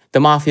much.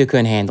 The mafia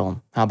couldn't handle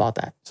him. How about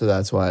that? so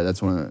that's why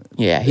that's one of the,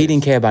 Yeah, he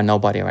didn't care about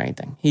nobody or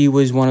anything. He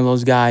was one of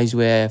those guys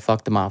where,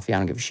 fuck the mafia, I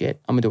don't give a shit.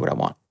 I'm going to do what I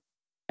want.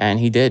 And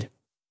he did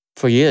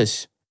for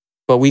years.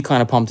 But we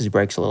kind of pumped his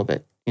brakes a little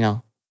bit,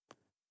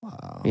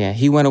 Wow. Yeah,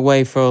 he went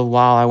away for a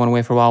while. I went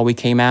away for a while. We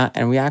came out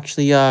and we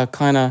actually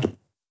kind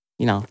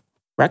of,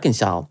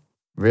 reconciled.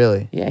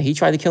 Really? Yeah, he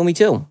tried to kill me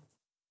too.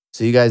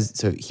 So you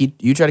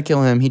tried to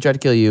kill him, he tried to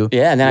kill you.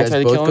 Yeah, and then You I guys tried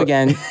to both kill him go-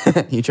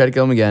 again. You tried to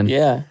kill him again.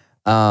 Yeah.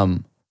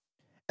 And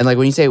like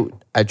when you say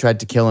I tried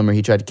to kill him or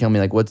he tried to kill me,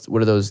 like what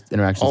are those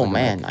interactions Oh, like?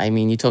 man. I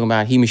mean, you're talking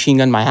about he machine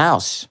gunned my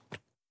house.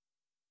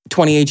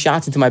 28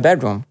 shots into my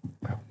bedroom.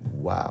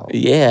 Wow.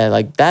 Yeah,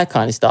 like that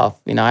kind of stuff.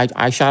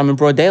 I shot him in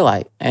broad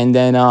daylight. And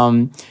then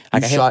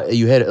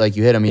You hit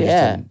him. He just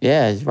Yeah, didn't.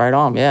 yeah, it's right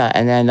on. Yeah.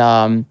 And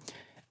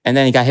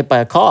then he got hit by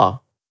a car.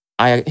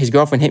 his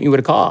girlfriend hit me with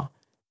a car.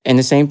 And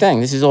the same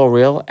thing. This is all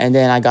real. And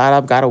then I got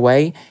up, got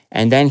away,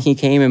 and then he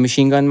came and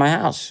machine gunned my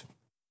house.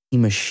 He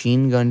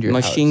machine gunned your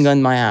house. Machine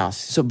gunned my house.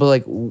 So, but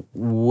like,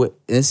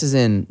 this is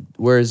in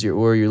where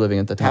are you living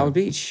at the time? Howard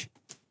Beach.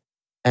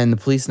 And the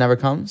police never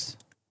comes.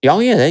 Oh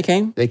yeah, they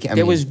came. They came.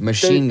 There was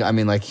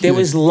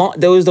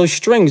those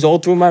strings all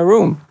through my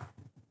room,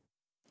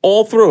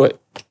 all through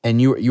it.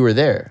 And you were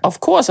there.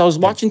 Of course, I was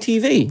watching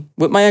TV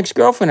with my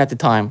ex-girlfriend at the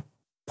time.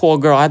 Poor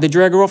girl, I had to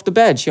drag her off the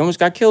bed. She almost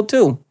got killed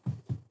too.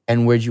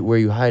 And where were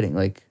you hiding?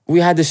 Like, we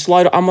had to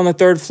slide. I'm on the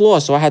 3rd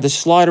floor, so I had to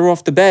slide her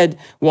off the bed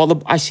while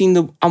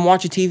I'm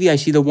watching TV. I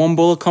see the one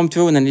bullet come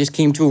through, and then it just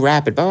came through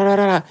rapid. Blah, blah,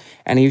 blah, blah.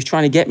 And he was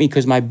trying to get me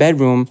because my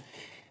bedroom,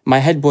 my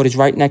headboard is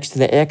right next to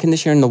the air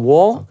conditioner in the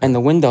wall and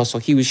the window. So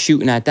he was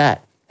shooting at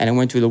that, and it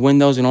went through the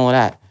windows and all of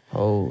that.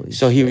 Holy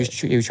so shit.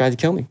 he was trying to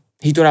kill me.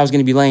 He thought I was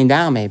going to be laying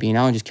down, maybe,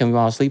 and just kill me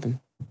while I was sleeping.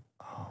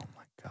 Oh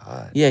my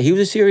God. Yeah, he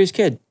was a serious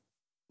kid.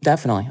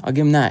 Definitely, I'll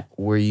give him that.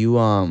 Were you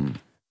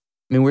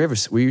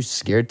were you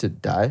scared to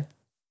die?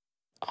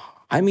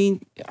 I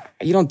mean,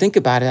 you don't think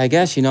about it, I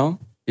guess, You're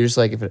just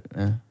like, if it,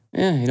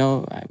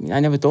 Yeah, I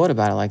never thought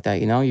about it like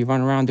that, You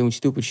run around doing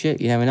stupid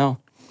shit. You never know,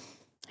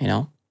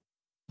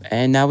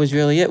 And that was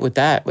really it with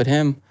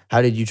him.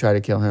 How did you try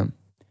to kill him?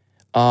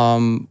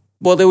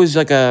 Well, there was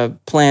like a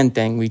planned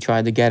thing. We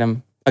tried to get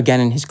him again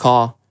in his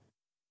car.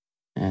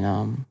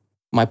 And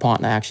my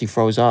partner actually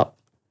froze up.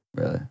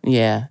 Really?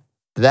 Yeah.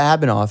 Did that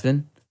happen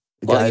often?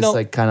 Guys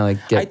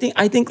get...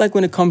 I think like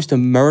when it comes to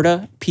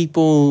murder,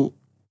 people...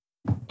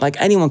 Like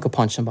anyone could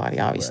punch somebody,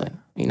 obviously.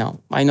 Right.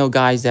 I know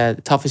guys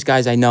the toughest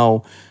guys I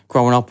know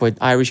growing up with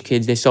Irish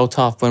kids, they're so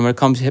tough. But when it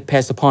comes to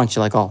past the punch,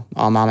 you're like,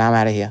 I'm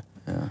out of here.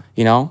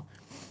 Yeah.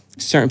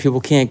 Certain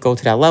people can't go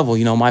to that level.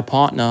 My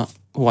partner,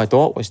 who I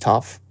thought was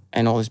tough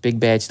and all this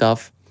big bad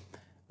stuff,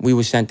 we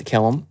were sent to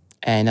kill him.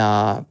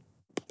 And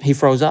he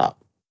froze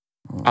up.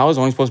 Oh. I was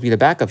only supposed to be the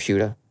backup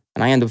shooter.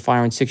 And I ended up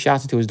firing 6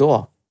 shots into his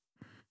door.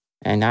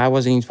 And I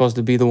wasn't even supposed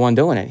to be the one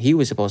doing it. He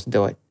was supposed to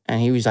do it.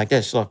 And he was like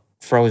this, look,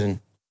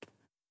 frozen.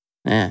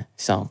 Yeah,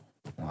 so.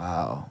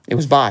 Wow. It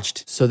was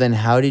botched. So then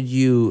when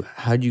you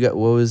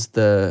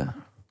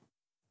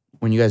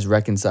guys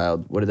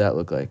reconciled, what did that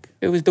look like?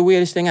 It was the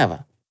weirdest thing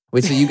ever.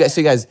 Wait, so you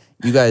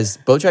guys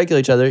both try to kill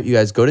each other, you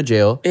guys go to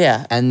jail.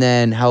 Yeah. And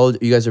then how old,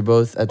 you guys are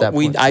both at that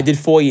point? I did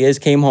 4 years,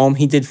 came home.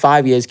 He did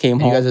 5 years, came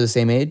home. You guys are the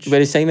same age? We're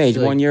the same age,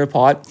 so 1 year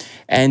apart.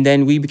 And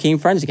then we became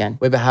friends again.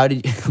 Wait, but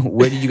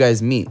where did you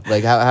guys meet?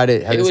 Like how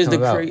did this come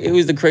about? It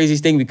was the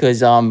craziest thing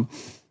because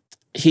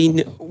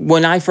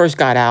when I first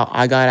got out,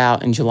 I got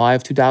out in July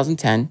of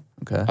 2010.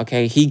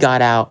 Okay. He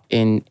got out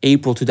in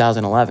April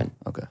 2011.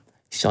 Okay.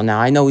 So now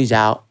I know he's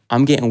out.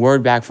 I'm getting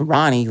word back from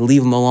Ronnie,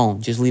 leave him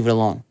alone. Just leave it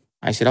alone.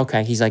 I said,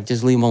 okay. He's like,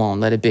 just leave him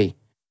alone. Let it be.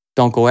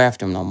 Don't go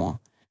after him no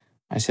more.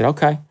 I said,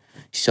 okay.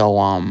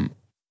 So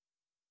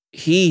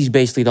he's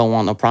basically don't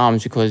want no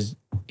problems because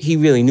he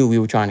really knew we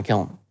were trying to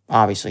kill him.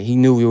 Obviously. He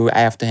knew we were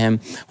after him.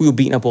 We were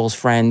beating up all his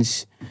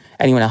friends.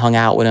 Anyone that hung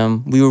out with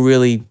him. We were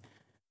really,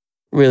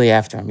 really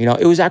after him.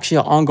 It was actually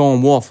an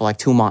ongoing war for like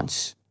 2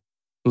 months.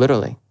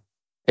 Literally.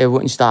 It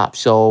wouldn't stop.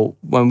 So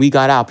when we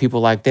got out,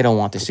 people were like, they don't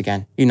want this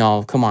again.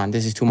 Come on,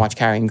 this is too much,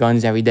 carrying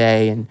guns every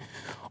day and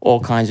all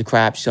kinds of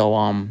crap.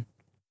 So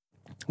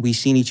we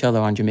seen each other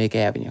on Jamaica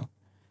Avenue.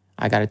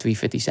 I got a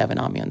 .357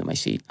 on me under my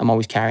seat. I'm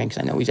always carrying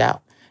because I know he's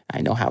out.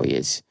 I know how he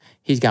is.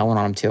 He's got one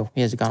on him too.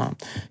 He has a gun on him.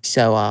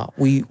 So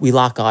we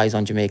lock eyes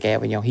on Jamaica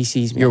Avenue. He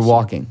sees me. You're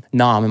walking?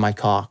 No, I'm in my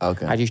car.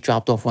 Okay. I just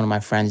dropped off one of my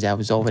friends that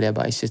was over there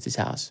by his sister's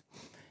house.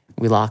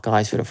 We lock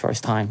eyes for the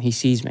first time. He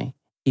sees me.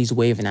 He's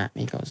waving at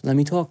me. He goes, let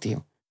me talk to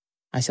you.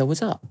 I said,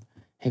 what's up?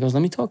 He goes,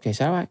 let me talk to you. I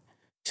said, all right.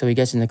 So he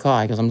gets in the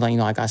car. He goes, I'm letting you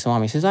know I got some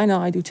on me. He says, I know,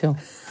 I do too.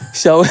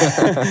 So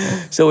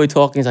so we're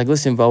talking. He's like,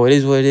 listen, bro, it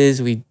is what it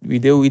is. We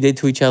did what we did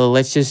to each other.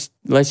 Let's just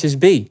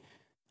be.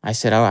 I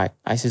said, all right.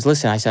 I says,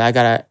 listen, I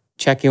got to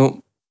check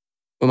in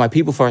with my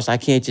people first. I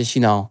can't just,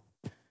 I'm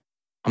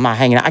not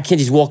hanging out. I can't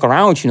just walk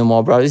around with you no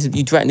more, bro.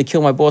 You threatened to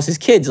kill my boss's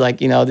kids. Like,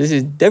 this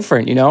is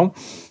different,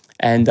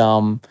 And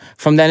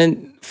from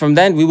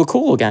then we were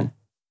cool again.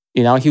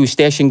 He was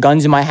stashing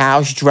guns in my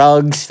house,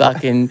 drugs,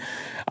 fucking,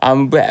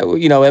 and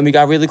we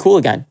got really cool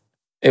again.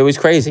 It was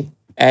crazy.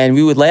 And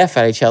we would laugh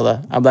at each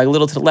other. I'm like, a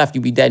little to the left,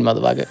 you'd be dead,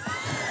 motherfucker.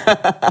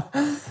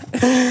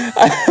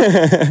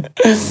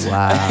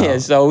 Wow. Yeah,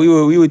 so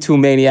we were two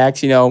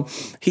maniacs,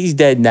 He's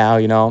dead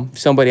now,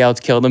 Somebody else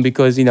killed him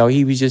because,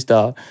 he was just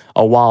a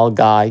wild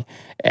guy.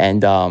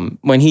 And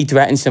when he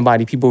threatened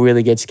somebody, people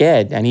really get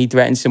scared. And he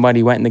threatened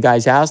somebody, went in the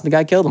guy's house, and the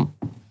guy killed him.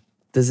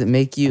 Does it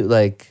make you,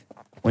 like,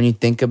 when you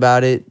think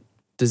about it,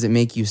 does it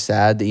make you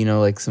sad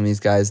that, some of these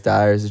guys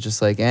die? Or is it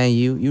just like,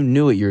 you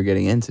knew what you were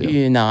getting into?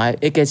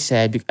 It gets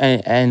sad.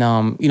 And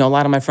a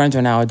lot of my friends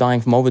are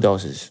dying from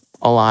overdoses.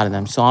 A lot of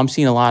them. So I'm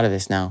seeing a lot of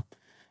this now.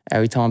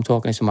 Every time I'm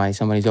talking to somebody's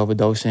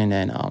overdosing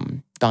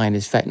and dying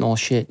this fentanyl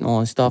shit and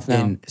all this stuff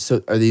now. And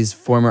so are these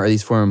former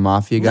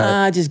mafia guys?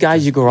 Nah, just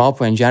guys you grew up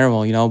with in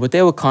general, But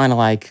they were kind of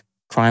like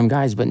crime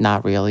guys, but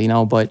not really,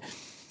 But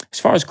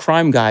as far as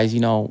crime guys,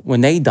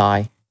 when they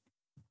die,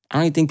 I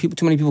don't even think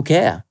too many people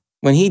care.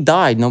 When he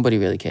died, nobody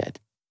really cared.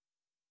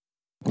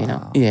 You know?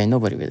 Wow. Yeah,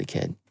 nobody really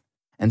cared.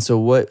 And so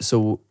what?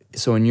 So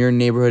in your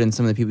neighborhood and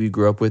some of the people you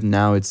grew up with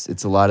now, it's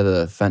a lot of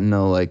the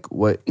fentanyl. Like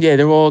what? Yeah,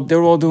 they're all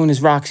doing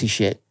this Roxy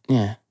shit.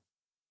 Yeah.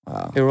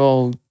 Wow. They're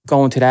all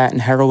going to that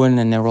and heroin,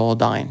 and they're all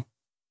dying.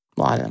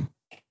 A lot of them.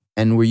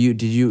 And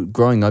did you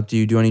growing up? Do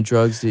you do any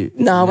drugs?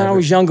 No, when I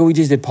was younger, we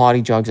just did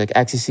party drugs like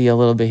ecstasy a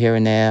little bit here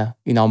and there.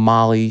 You know,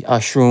 Molly,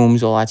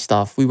 shrooms, all that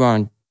stuff. We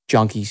weren't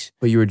junkies.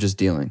 But you were just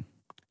dealing.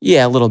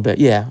 Yeah, a little bit.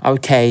 Yeah, I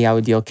would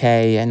deal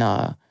K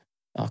and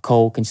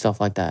coke and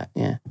stuff like that.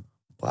 Yeah.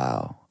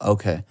 Wow.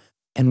 Okay.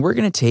 And we're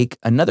going to take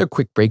another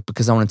quick break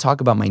because I want to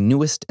talk about my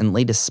newest and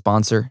latest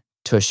sponsor,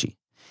 Tushy.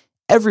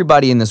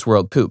 Everybody in this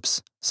world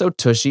poops, so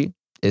Tushy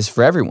is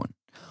for everyone.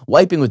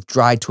 Wiping with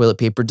dry toilet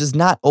paper does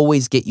not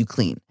always get you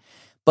clean.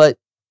 But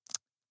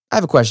I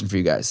have a question for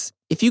you guys.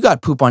 If you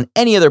got poop on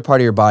any other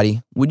part of your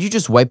body, would you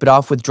just wipe it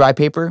off with dry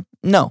paper?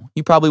 No,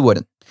 you probably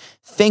wouldn't.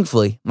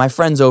 Thankfully, my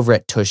friends over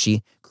at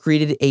Tushy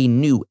created a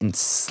new and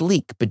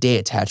sleek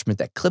bidet attachment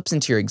that clips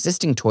into your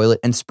existing toilet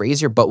and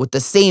sprays your butt with the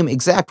same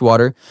exact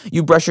water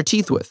you brush your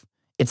teeth with.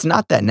 It's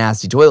not that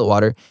nasty toilet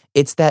water,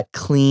 it's that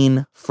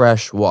clean,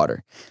 fresh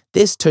water.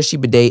 This Tushy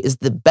bidet is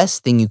the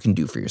best thing you can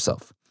do for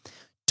yourself.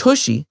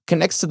 Tushy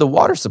connects to the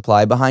water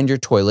supply behind your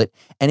toilet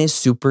and is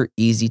super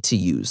easy to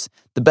use.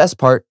 The best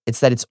part is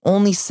that it's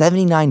only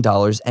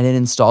 $79 and it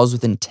installs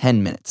within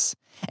 10 minutes.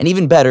 And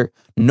even better,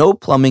 no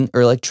plumbing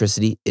or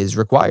electricity is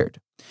required.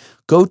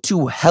 Go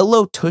to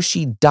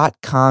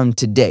hellotushy.com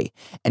today,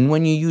 and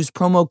when you use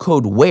promo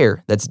code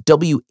WHERE, that's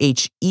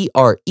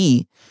WHERE,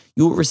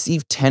 you will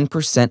receive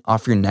 10%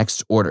 off your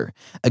next order.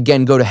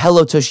 Again, go to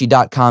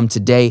hellotushy.com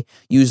today,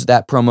 use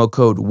that promo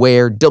code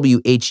WHERE,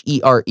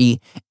 WHERE,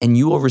 and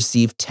you will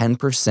receive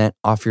 10%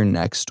 off your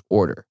next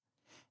order.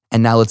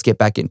 And now let's get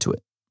back into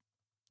it.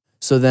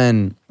 So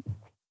then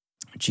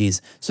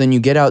you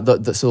get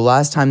out. So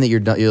last time that you're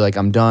done, you're like,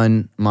 I'm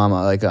done,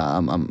 Mama. Like,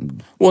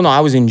 Well, no, I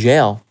was in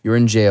jail. You're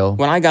in jail.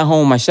 When I got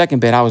home, my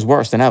second bit, I was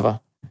worse than ever.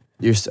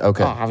 You're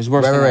okay. Oh, I was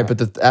worse. Right. Ever.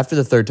 But after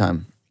the third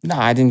time, no,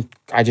 I didn't.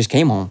 I just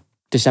came home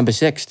December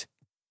 6th.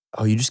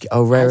 Oh, you just.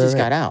 Oh, right. I just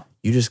got out.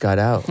 You just got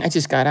out. I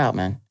just got out,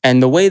 man.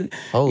 And the way,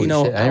 holy shit!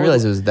 I didn't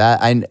realize it was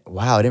that. I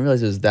didn't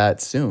realize it was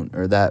that soon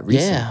or that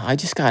recent. Yeah, I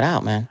just got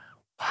out, man.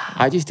 Wow.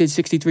 I just did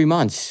 63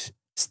 months.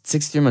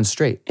 63 months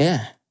straight.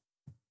 Yeah.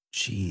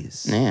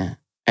 Jeez. Yeah.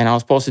 And I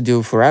was supposed to do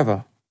it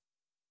forever,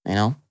 you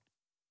know?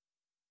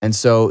 And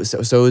so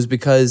it was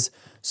because,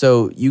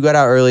 so you got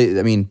out early.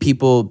 I mean,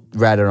 people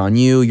ratted on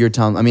you. You're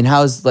telling, I mean,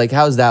 how's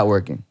that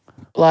working?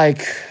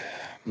 Like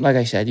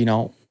I said, you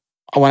know,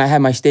 when I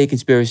had my state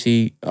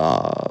conspiracy.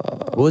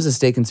 What was the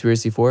state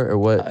conspiracy for, or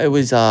what? It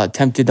was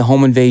attempted the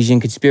home invasion,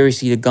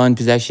 conspiracy to gun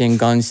possession,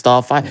 gun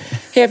stuff.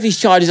 Half these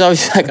charges, I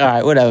was like, all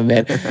right, whatever,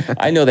 man.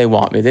 I know they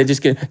want me.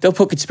 They'll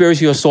put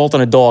conspiracy assault on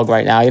a dog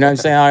right now. You know what I'm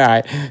saying? All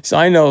right. So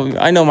I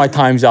know my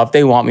time's up.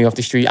 They want me off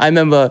the street. I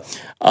remember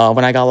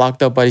when I got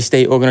locked up by the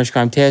state organized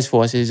crime task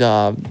force,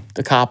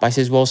 the cop, I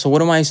says, well, so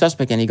what am I a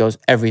suspect in? He goes,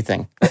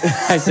 everything.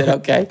 I said,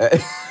 okay.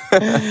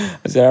 I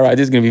said, all right,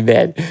 this is going to be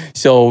bad.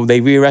 So they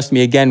rearrested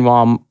me again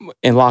while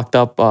I'm locked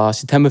up.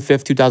 September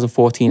 5th,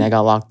 2014, I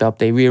got locked up.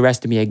 They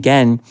rearrested me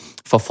again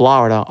for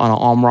Florida on an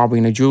armed robbery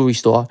in a jewelry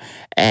store.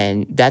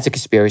 And that's a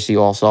conspiracy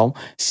also.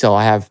 So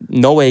I have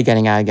no way of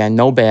getting out again,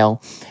 no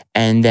bail.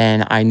 And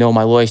then I know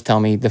my lawyers tell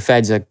me the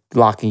feds are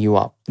locking you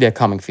up. They're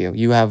coming for you.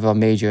 You have a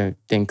major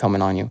thing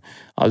coming on you.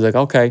 I was like,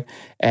 okay.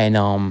 And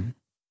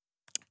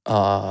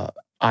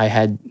I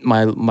had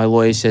my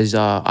lawyer says,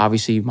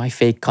 obviously my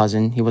fake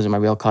cousin, he wasn't my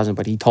real cousin,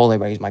 but he told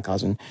everybody he's my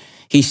cousin.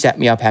 He set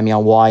me up, had me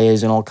on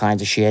wires and all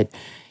kinds of shit.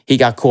 He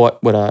got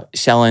caught with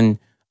selling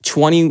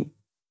 20,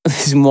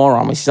 this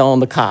moron was selling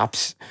the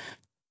cops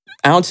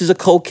ounces of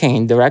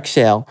cocaine, direct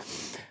sale.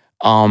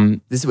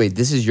 This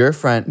is your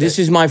friend. This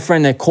is my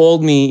friend that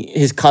called me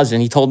his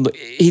cousin. He told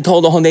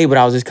the whole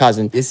neighborhood I was his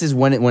cousin. This is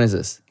when is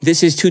this?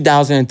 This is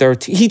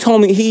 2013. He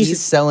told me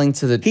he's selling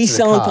to the He's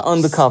selling to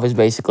undercovers,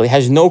 basically.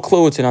 Has no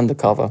clue it's an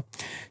undercover.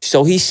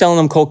 So he's selling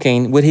them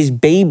cocaine with his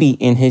baby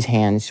in his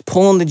hands,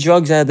 pulling the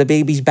drugs out of the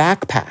baby's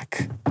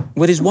backpack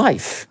with his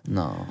wife.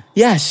 No.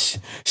 Yes.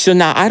 So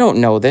now I don't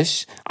know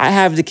this. I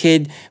have the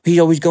kid. He's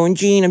always going,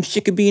 Gene, I'm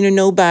sick of being a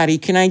nobody.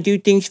 Can I do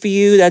things for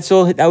you? That's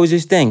all. That was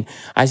his thing.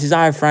 I says, all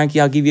right, Frankie,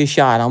 I'll give you a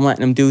shot. I'm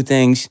letting him do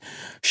things.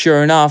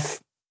 Sure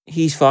enough,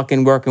 he's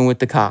fucking working with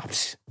the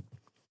cops.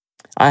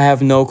 I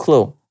have no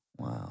clue.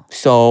 Wow.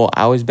 So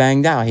I was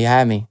banged out. He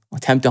had me.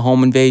 Attempted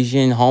home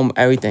invasion,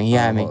 everything. He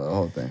had me. The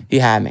whole thing. He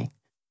had me.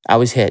 I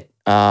was hit.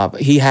 I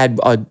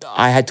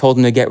had told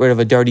him to get rid of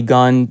a dirty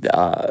gun.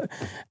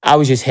 I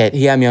was just hit.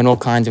 He had me on all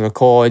kinds of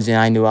records, and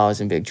I knew I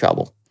was in big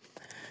trouble.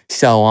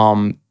 So,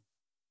 and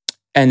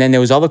then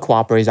there was other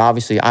cooperators.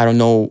 Obviously, I don't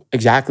know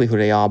exactly who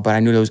they are, but I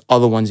knew there was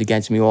other ones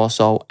against me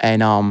also.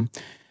 And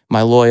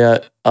my lawyer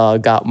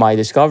got my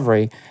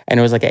discovery, and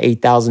it was like an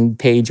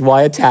 8,000-page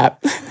wiretap.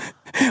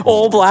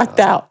 All blacked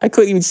out. I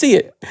couldn't even see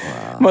it.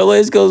 Wow. My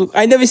lawyer goes,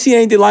 I never seen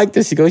anything like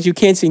this. He goes, you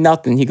can't see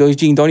nothing. He goes,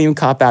 Gene, don't even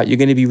cop out. You're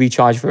going to be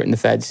recharged for it in the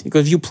feds. He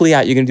goes, if you plea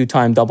out, you're going to do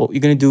time double.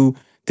 You're going to do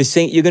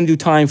you're going to do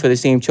time for the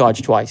same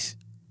charge twice.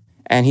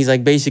 And he's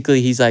like,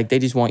 basically, he's like, they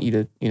just want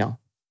you to,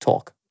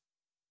 talk,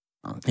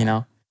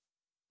 And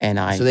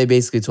So they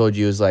basically told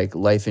you it was like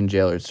life in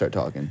jail or start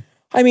talking.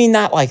 I mean,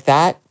 not like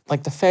that.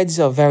 Like the feds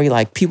are very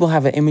like, people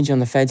have an image on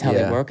the feds, how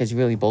they work. It's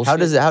really bullshit.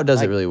 How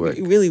does it really work?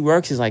 It really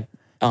works is like,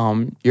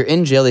 you're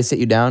in jail, they sit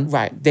you down?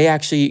 right. They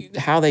actually,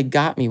 how they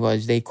got me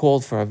was they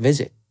called for a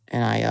visit.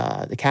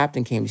 And the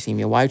captain came to see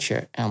me, a white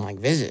shirt. And I'm like,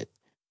 visit?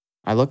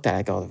 I looked at it,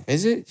 I go,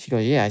 visit? She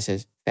goes, yeah. I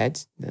says,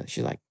 feds?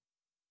 She's like,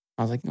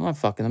 I was like, you know what,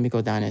 fucking, let me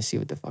go down there and see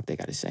what the fuck they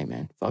got to say,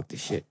 man. Fuck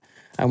this shit.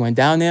 I went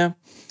down there.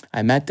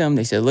 I met them.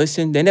 They said,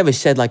 listen, they never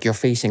said like you're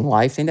facing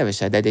life. They never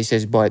said that. They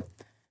says, but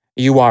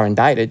you are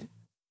indicted.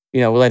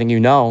 We're letting you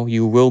know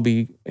you will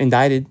be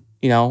indicted,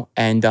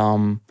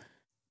 and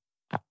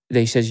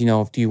they says,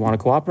 do you want to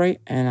cooperate?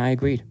 And I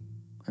agreed.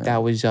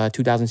 That was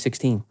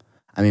 2016.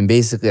 I mean,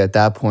 basically at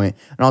that point,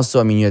 and also,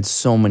 I mean, you had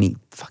so many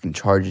fucking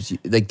charges.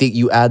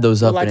 You add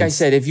those up. Like I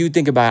said, if you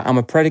think about it, I'm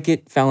a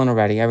predicate felon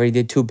already. I already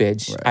did 2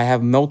 bids. Right. I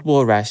have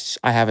multiple arrests.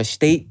 I have a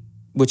state,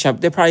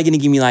 they're probably going to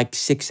give me like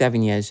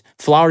 6-7 years.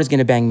 Florida's going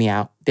to bang me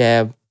out.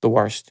 They're the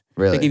worst.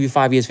 Really? They give you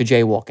 5 years for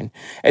jaywalking.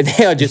 And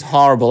they are just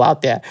horrible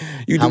out there.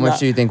 How much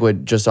do you think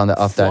would just on the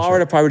off that?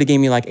 Florida probably would have gave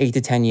me like 8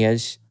 to 10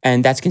 years.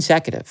 And that's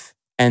consecutive.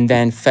 And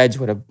then feds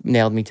would have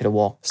nailed me to the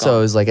wall. So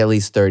it was like at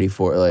least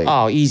 34. Like,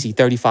 oh, easy.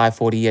 35,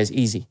 40 years.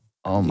 Easy.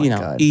 oh my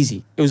God.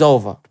 Easy. It was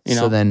over.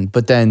 So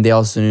but then they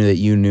also knew that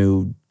you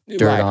knew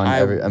dirt on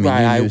every,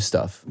 you knew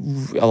stuff.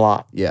 A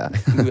lot. Yeah.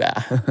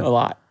 Yeah, a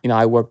lot.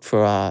 I worked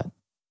for,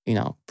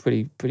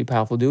 pretty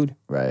powerful dude.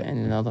 Right.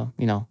 And another,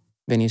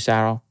 Vinny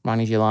Saro,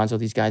 Ronnie Gialanzo,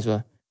 these guys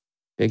were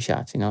big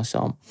shots,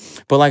 so.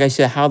 But like I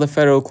said, how the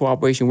federal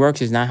cooperation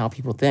works is not how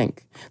people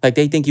think. Like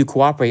they think you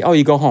cooperate, oh,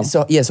 you go home.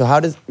 So how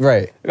does,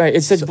 right. Right,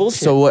 it's such bullshit.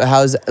 So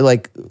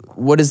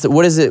what is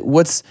it,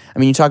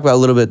 you talk about a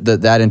little bit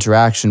that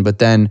interaction, but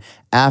then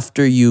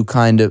after you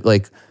kind of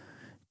like,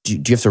 do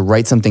you have to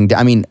write something down?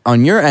 I mean,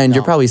 on your end,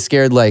 you're probably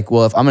scared like,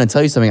 well, if I'm going to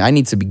tell you something, I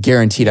need to be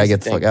guaranteed I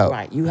get the fuck out.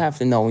 Right, you have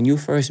to know, when you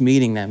first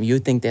meeting them, you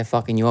think they're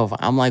fucking you over.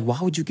 I'm like, why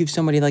would you give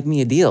somebody like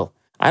me a deal?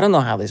 I don't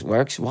know how this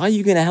works. Why are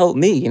you going to help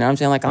me? You know what I'm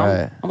saying? Like,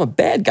 I'm a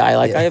bad guy.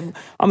 Like,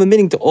 I'm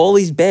admitting to all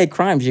these bad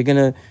crimes. You're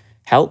going to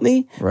help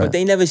me? Right. But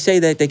they never say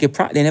that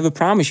they never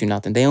promise you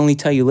nothing. They only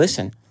tell you,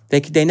 listen.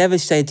 They never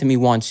said to me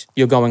once,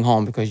 you're going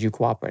home because you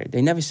cooperated.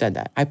 They never said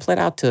that. I pled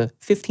out to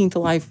 15 to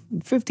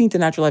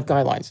natural life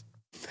guidelines.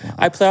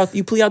 Wow.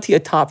 You plea out to your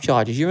top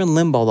charges. You're in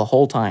limbo the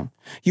whole time.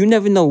 You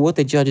never know what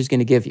the judge is going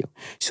to give you.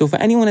 So for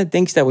anyone that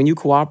thinks that when you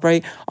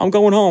cooperate, I'm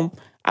going home,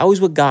 I was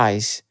with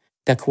guys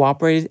that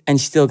cooperated and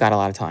still got a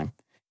lot of time.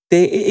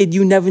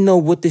 You never know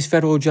what this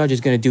federal judge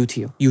is going to do to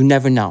you. You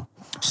never know.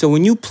 So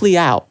when you plea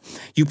out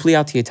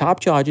to your top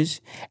charges,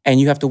 and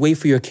you have to wait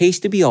for your case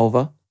to be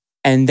over,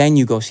 and then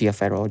you go see a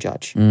federal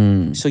judge.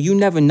 So you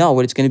never know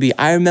what it's going to be.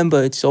 I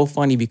remember, it's so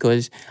funny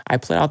because I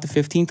pled out to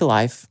 15 to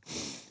life,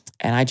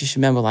 and I just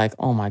remember like,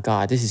 oh my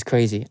God, this is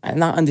crazy. I'm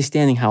not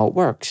understanding how it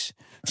works.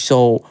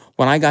 So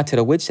when I got to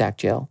the Woodsack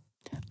jail,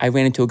 I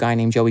ran into a guy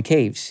named Joey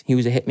Caves. He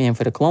was a hitman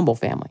for the Colombo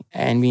family,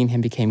 and me and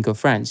him became good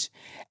friends.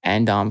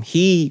 And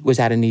he was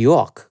out of New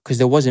York because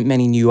there wasn't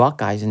many New York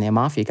guys and their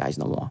mafia guys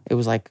no more. It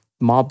was like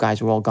mob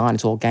guys were all gone.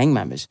 It's all gang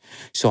members.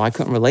 So I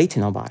couldn't relate to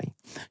nobody.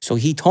 So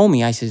he told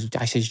me, I says,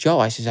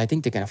 Joe, I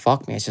think they're going to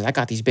fuck me. I says, I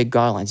got these big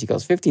guidelines. He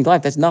goes, 15 to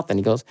life, that's nothing.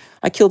 He goes,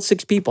 I killed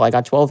 6 people. I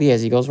got 12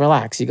 years. He goes,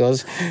 relax. He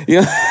goes,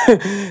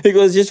 he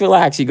goes, just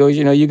relax. He goes,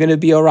 you're going to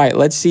be all right.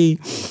 Let's see,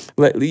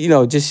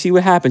 just see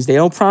what happens. They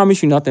don't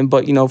promise you nothing,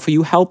 but, for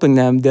you helping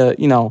them,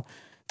 the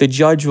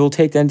judge will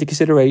take that into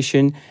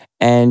consideration,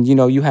 and,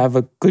 you have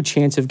a good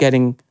chance of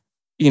getting,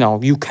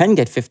 you can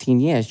get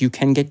 15 years. You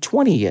can get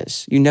 20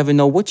 years. You never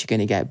know what you're going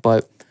to get.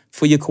 But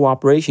for your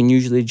cooperation,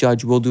 usually the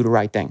judge will do the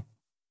right thing,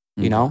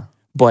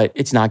 but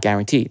it's not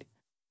guaranteed.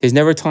 There's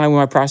never a time when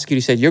my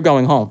prosecutor said, you're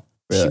going home.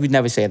 Really? She would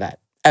never say that,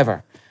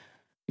 ever.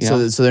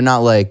 So they're not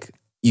like,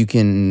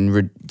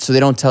 so they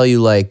don't tell you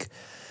like,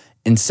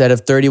 instead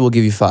of 30, we'll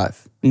give you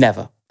 5.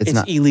 Never. It's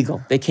not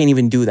illegal. They can't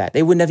even do that.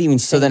 They would never even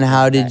say.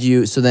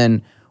 So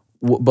then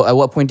but at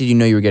what point did you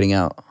know you were getting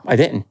out? I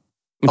didn't.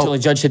 Until the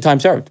judge said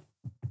time served.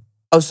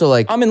 Oh, so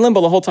like I'm in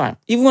limbo the whole time,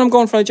 even when I'm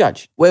going in front of the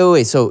judge.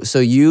 Wait. So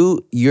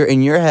you're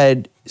in your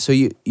head. So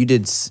you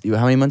did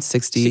how many months?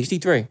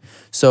 63.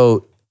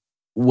 So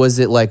was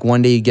it like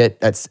one day you get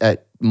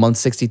at month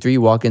 63, you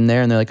walk in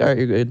there and they're like, all right,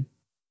 you're good.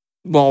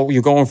 Well,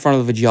 you go in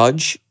front of a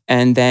judge,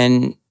 and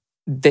then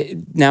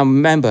now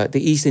remember,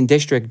 the Eastern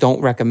District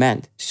don't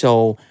recommend.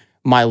 So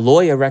my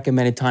lawyer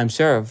recommended time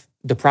served.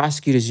 The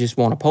prosecutors just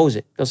won't oppose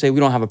it. They'll say, we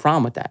don't have a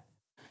problem with that.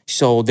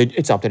 So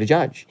it's up to the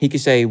judge. He could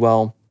say,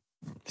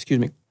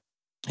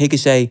 he could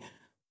say,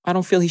 I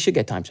don't feel he should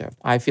get time served.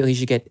 I feel he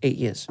should get 8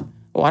 years.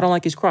 Or I don't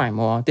like his crime,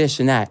 or this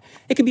and that.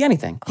 It could be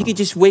anything. He could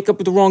just wake up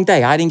with the wrong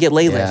day. I didn't get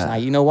laid last night.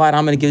 You know what?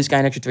 I'm going to give this guy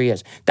an extra 3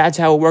 years. That's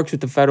how it works with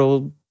the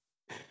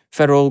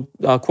federal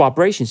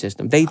cooperation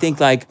system. They think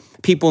like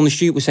people in the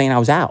street were saying I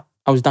was out.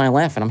 I was dying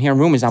laughing. I'm hearing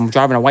rumors I'm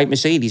driving a white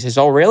Mercedes. I says,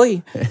 oh,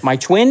 really? My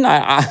twin?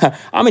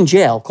 I'm in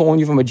jail, calling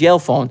you from a jail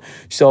phone.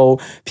 So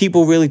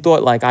people really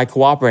thought like I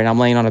cooperated. I'm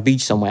laying on a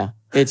beach somewhere.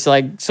 It's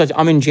like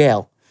I'm in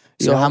jail.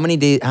 So how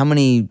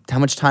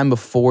much time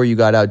before you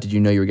got out did you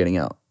know you were getting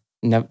out?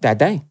 That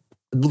day.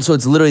 So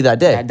it's literally that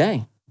day. That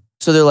day.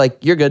 So they're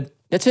like, you're good.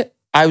 That's it.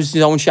 I was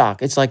so in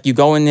shock. It's like you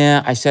go in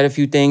there, I said a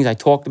few things, I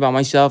talked about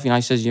myself,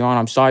 I says, Your Honor,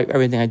 I'm sorry for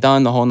everything I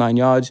done, the whole 9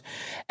 yards.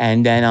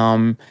 And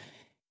then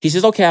he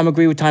says, okay, I'm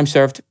agree with time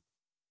served.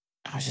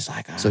 I was just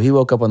like, So he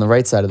woke up on the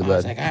right side of the bed. I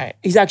was like, all right.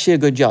 He's actually a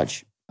good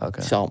judge.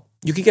 Okay. So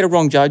you could get a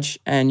wrong judge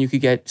and you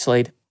could get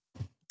slayed.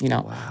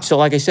 Wow. So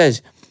like I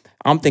says,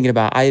 I'm thinking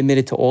about I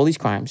admitted to all these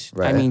crimes.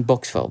 Right. I mean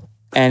books filled.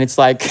 And it's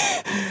like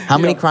how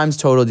many crimes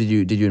total did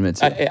you admit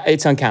to?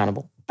 It's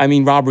uncountable. I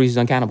mean, robberies is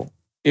uncountable.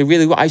 It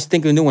really, I used to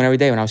think of a new one every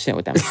day when I was sitting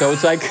with them. So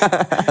it's like,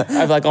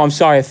 I'm like, oh, I'm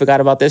sorry, I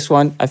forgot about this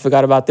one. I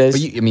forgot about this.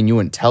 But you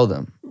wouldn't tell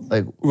them.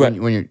 Like when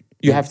you're...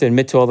 You have to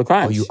admit to all the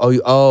crimes.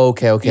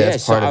 Okay. Yeah,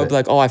 that's part of it. I would be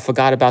like, oh, I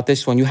forgot about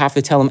this one. You have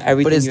to tell them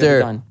everything you've ever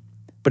done.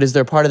 But is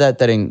there part of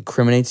that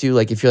incriminates you?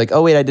 Like if you're like,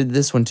 oh wait, I did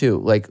this one too.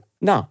 Like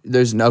no,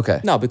 there's no okay.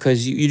 No,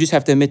 because you just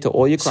have to admit to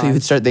all your crimes. So you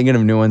would start thinking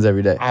of new ones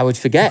every day. I would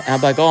forget. And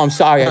I'd be like, oh, I'm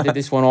sorry, I did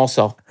this one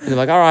also. And they're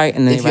like, all right.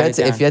 And then if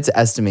you had to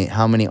estimate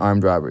how many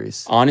armed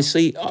robberies,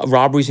 honestly,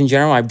 robberies in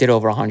general, I did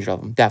over 100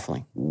 of them.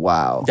 Definitely.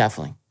 Wow.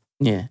 Definitely.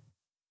 Yeah.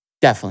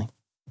 Definitely.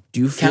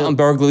 Do you feel counting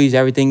burglaries,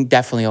 everything?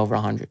 Definitely over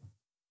 100.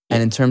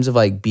 And in terms of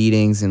like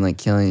beatings and like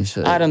killing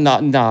shit, I don't know.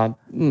 No.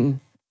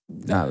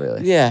 Not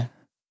really. Yeah.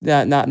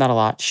 Not a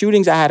lot.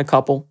 Shootings, I had a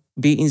couple.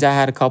 Beatings, I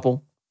had a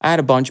couple. I had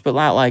a bunch, but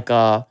not like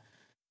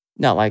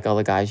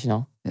other guys,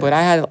 Yeah. But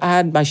I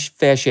had my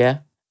fair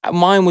share.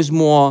 Mine was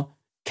more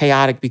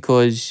chaotic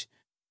because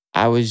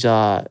I was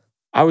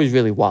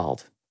really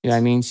wild. You know what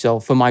I mean? So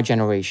for my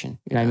generation,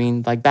 you know what I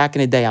mean? Like back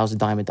in the day, I was a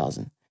dime a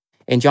dozen.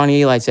 In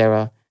Johnny Alight's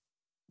era,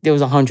 there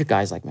was 100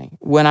 guys like me.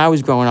 When I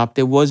was growing up,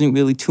 there wasn't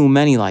really too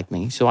many like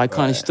me. So I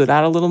kind of stood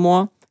out a little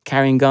more,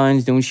 carrying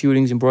guns, doing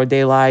shootings in broad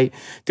daylight,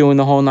 doing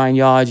the whole 9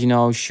 yards,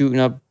 shooting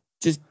up,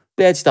 just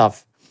bad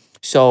stuff.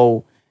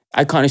 So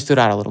I kind of stood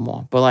out a little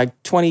more. But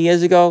like 20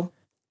 years ago,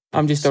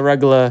 I'm just a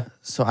regular.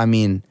 So I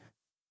mean,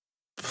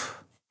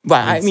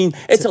 but I mean,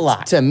 it's a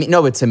lot to me.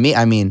 No, but to me,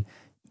 I mean,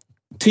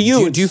 to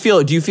you, do you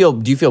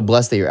feel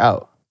blessed that you're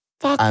out?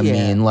 Fuck I yeah.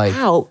 mean, like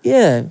out,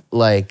 yeah.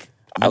 Like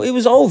it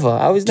was over.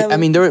 I was never. I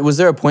mean, was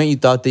there a point you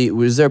thought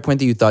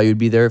you'd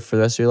be there for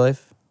the rest of your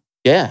life?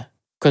 Yeah,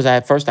 because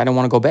at first I didn't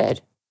want to go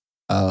bad.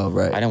 Oh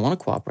right. I didn't want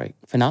to cooperate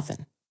for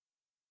nothing.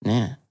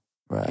 Yeah.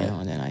 Right.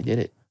 And then I did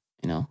it.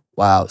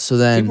 Wow. So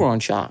then people were in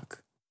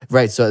shock.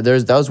 Right. So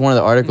that was one of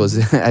the articles,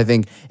 I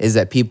think, is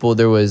that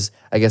there was,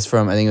 I guess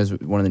I think it was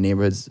one of the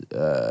neighborhoods,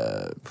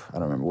 I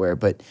don't remember where,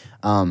 but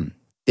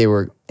they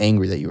were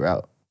angry that you were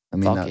out. I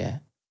mean, Fuck yeah.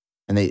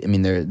 And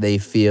they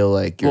feel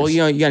like you're... Well,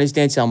 you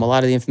understand, Selma, a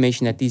lot of the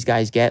information that these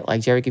guys get,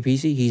 like Jerry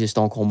Capisi, he's a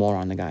stone cold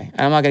moron, the guy.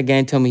 And I'm not going to get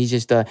into him. He's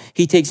just,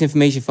 he takes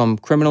information from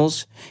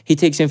criminals. He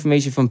takes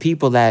information from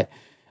people that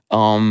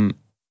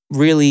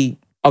really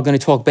are going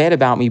to talk bad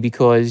about me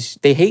because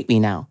they hate me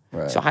now.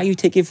 Right. So how you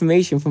take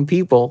information from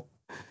people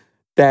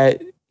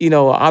that,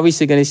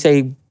 obviously going to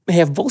say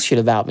half bullshit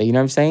about me, you know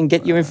what I'm saying?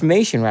 Get your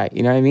information right,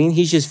 you know what I mean?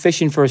 He's just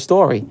fishing for a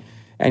story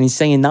and he's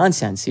saying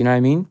nonsense, you know what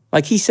I mean?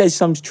 Like he says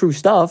some true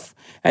stuff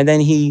and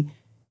then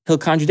he'll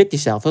contradict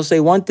himself. He'll say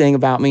one thing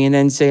about me and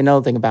then say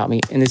another thing about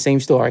me in the same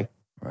story.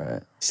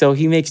 Right. So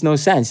he makes no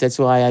sense. That's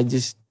why I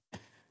just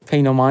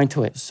pay no mind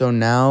to it. So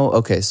now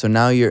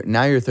you're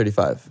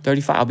 35.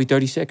 35, I'll be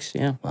 36,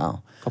 yeah.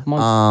 Wow. Couple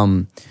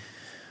months.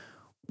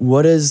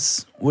 What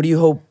do you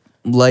hope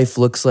life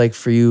looks like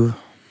for you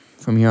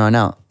from here on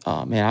out?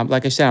 Oh man,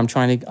 like I said, I'm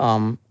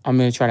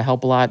going to try to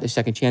help a lot. The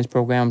Second Chance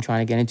program, I'm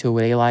trying to get into it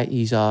with A-Light. I'm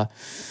going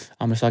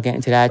to start getting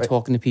into that,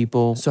 talking to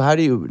people. So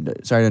sorry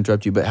to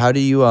interrupt you, but how do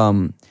you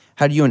and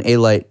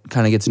A-Light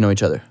kind of get to know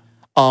each other?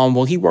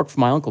 Well, he worked for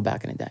my uncle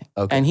back in the day.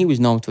 Okay. And he was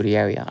known to the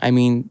area. I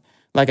mean,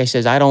 like I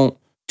says, I don't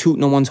toot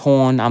no one's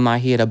horn. I'm not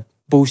here to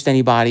boost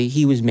anybody.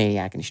 He was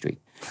maniac in the street.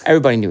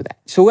 Everybody knew that.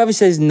 So whoever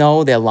says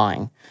no, they're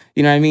lying.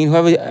 You know what I mean?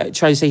 Whoever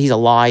tries to say he's a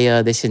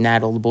liar, this and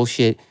that, all the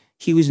bullshit,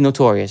 he was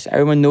notorious.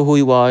 Everyone knew who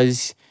he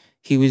was.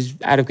 He was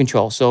out of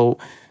control. So,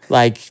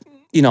 I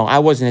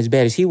wasn't as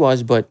bad as he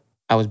was, but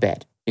I was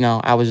bad.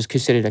 I was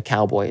considered a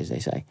cowboy, as they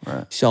say.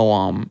 Right.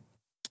 So,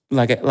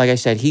 like I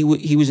said, he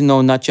was a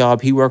no nut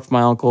job. He worked for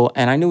my uncle,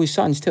 and I knew his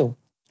sons too.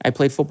 I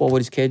played football with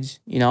his kids,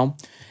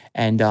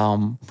 and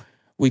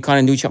we kind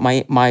of knew each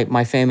other.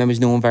 My family members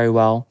knew him very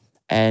well,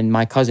 and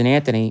my cousin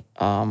Anthony,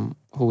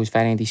 who was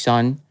Fat Andy's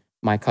son,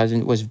 my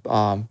cousin was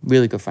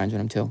really good friends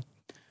with him too.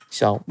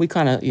 So we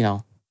kind of,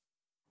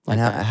 like and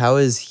how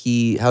has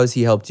he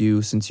helped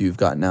you since you've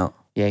gotten out?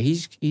 Yeah,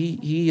 he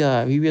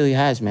really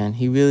has, man.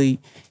 He really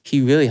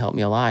helped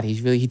me a lot.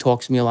 He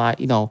talks to me a lot,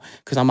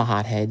 because I'm a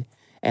hothead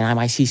and I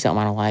might see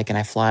something I don't like and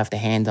I fly off the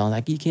handle. I'm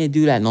like, you can't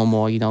do that no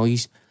more.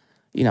 He's,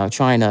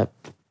 trying to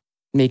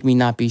make me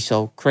not be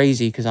so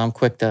crazy because I'm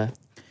quick to,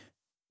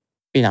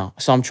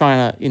 so I'm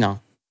trying to,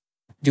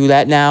 do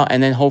that now,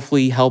 and then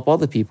hopefully help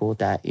other people with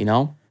that, you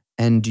know?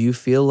 And do you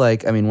feel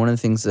like, I mean, one of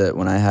the things that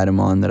when I had him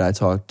on that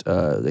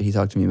he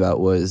talked to me about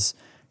was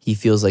he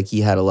feels like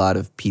he had a lot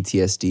of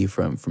PTSD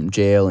from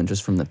jail and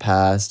just from the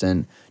past.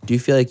 And do you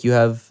feel like you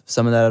have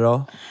some of that at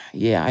all?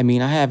 Yeah, I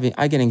mean, I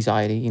get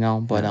anxiety, you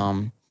know, but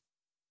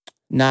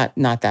not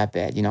that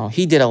bad, you know.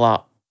 He did a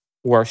lot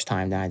worse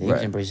time than I did. He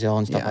was in Brazil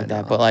and stuff Yeah, I like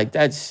that. know. But like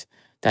that's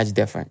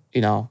different,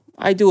 you know.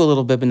 I do a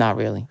little bit, but not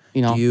really,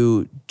 you know.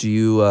 Do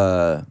you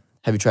have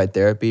you tried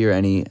therapy or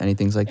any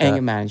things like Anger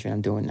that? management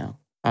I'm doing now.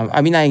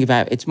 I mean, not anger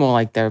management, it's more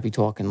like therapy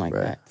talking like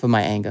that for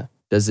my anger.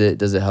 Does it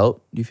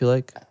help? Do you feel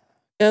like?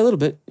 Yeah, a little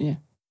bit, yeah.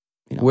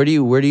 You know. Where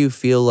do you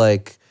feel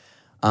like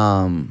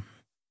what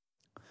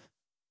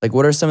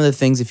are some of the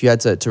things, if you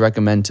had to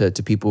recommend to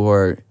people who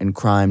are in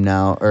crime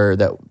now or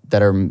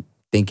that are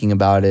thinking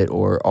about it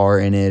or are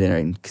in it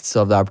and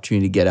still have the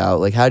opportunity to get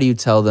out? Like, how do you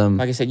tell them?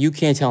 Like I said, you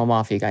can't tell a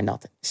mafia guy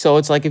nothing. So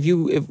it's like if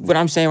what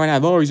I'm saying right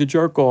now, oh, he's a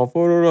jerk off,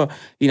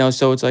 you know,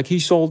 so it's like he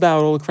sold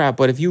out all the crap.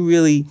 But if you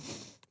really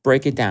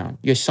break it down,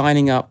 you're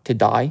signing up to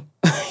die.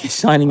 You're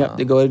signing up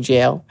to go to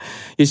jail.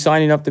 You're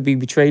signing up to be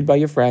betrayed by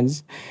your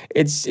friends.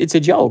 It's a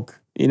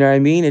joke. You know what I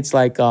mean? It's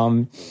like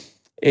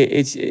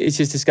it's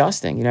just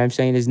disgusting. You know what I'm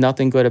saying? There's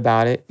nothing good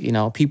about it. You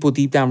know, people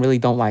deep down really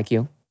don't like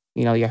you.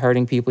 You know, you're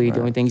hurting people. You're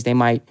doing things they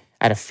might,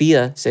 out of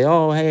fear, say,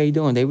 "Oh, hey, how you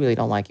doing?" They really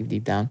don't like you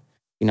deep down.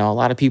 You know, a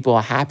lot of people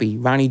are happy.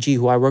 Ronnie G,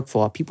 who I work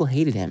for, people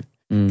hated him.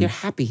 They're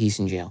happy he's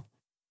in jail.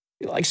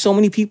 Like so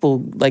many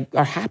people, like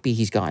are happy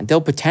he's gone. They'll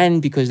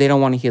pretend because they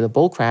don't want to hear the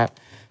bull crap,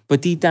 but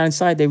deep down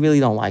inside, they really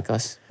don't like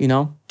us. You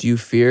know? Do you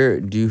fear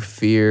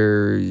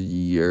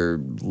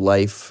your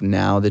life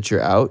now that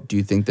you're out? Do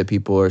you think that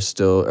people are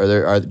still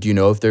do you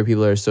know if there are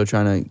people that are still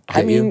trying to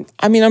get you?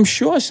 I mean, I'm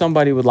sure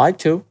somebody would like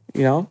to.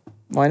 You know,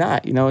 why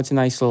not? You know, it's a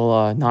nice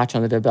little notch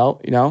under their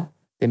belt. You know,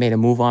 they made a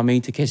move on me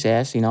to kiss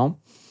ass. You know,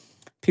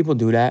 people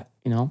do that.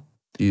 You know,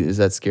 Does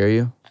that scare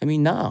you? I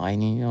mean, no. I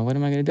mean, you know, what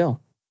am I gonna do?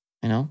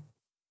 You know,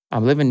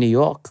 I'm living in New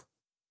York.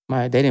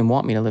 They didn't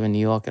want me to live in New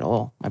York at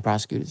all. My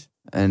prosecutors.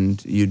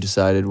 And you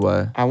decided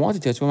why? I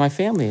wanted to. It's where my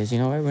family is. You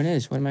know, everyone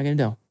is. What am I gonna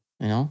do?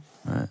 You know.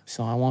 Right.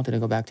 So I wanted to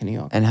go back to New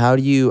York. And how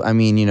do you? I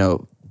mean, you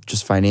know,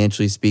 just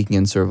financially speaking,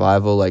 in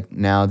survival, like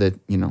now that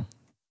you know,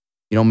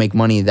 you don't make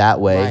money that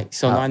way. Right.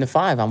 So 9 to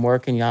 5, I'm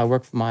working. You know, I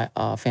work for my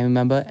family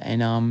member,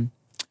 and I'm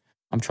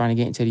trying to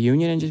get into the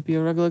union and just be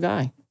a regular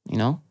guy. You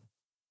know.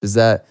 Does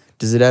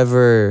it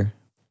ever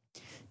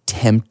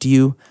tempt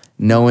you,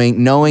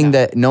 knowing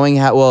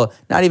how, well,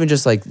 not even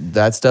just like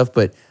that stuff,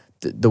 but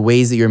the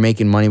ways that you're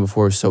making money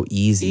before was so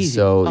easy.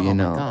 So oh you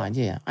know. my God,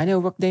 yeah. I never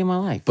worked a day in my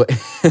life. But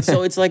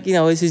so it's like, you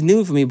know, this is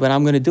new for me, but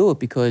I'm gonna do it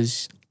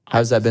because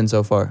how's that been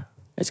so far?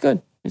 It's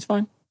good. It's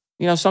fine.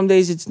 You know, some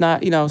days it's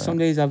not, you know, some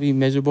days I'll be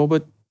miserable,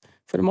 but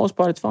for the most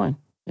part it's fine.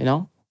 You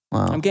know?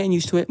 Wow. I'm getting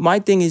used to it. My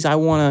thing is I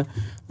wanna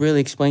really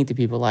explain to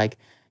people like,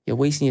 you're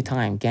wasting your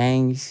time.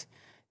 Gangs,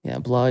 you know,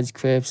 Bloods,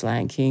 Crips,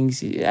 Latin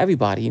Kings,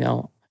 everybody, you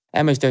know.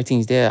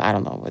 MS-13's there. I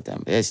don't know what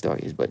their story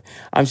is, but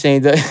I'm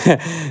saying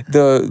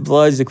the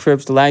Bloods, the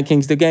Crips, the Latin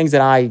Kings, the gangs that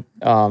I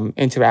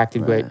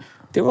interacted with,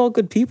 they're all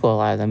good people, a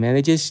lot of them, man.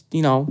 They just,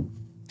 you know,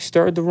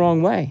 stirred the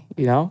wrong way,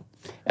 you know?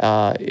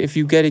 If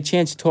you get a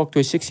chance to talk to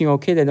a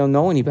 16-year-old kid that don't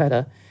know any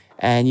better,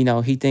 and, you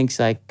know, he thinks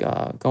like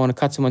going to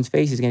cut someone's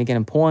face is going to get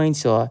him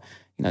points, or,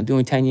 you know,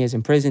 doing 10 years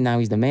in prison, now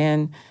he's the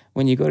man.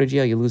 When you go to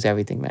jail, you lose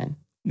everything, man.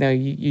 No,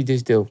 you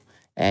just do.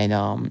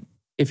 And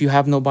if you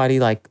have nobody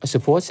like a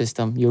support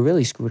system, you're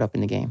really screwed up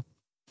in the game.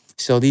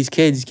 So these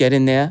kids get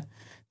in there,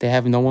 they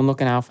have no one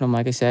looking out for them.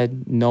 Like I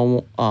said,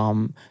 no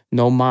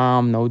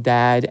mom, no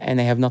dad, and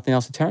they have nothing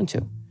else to turn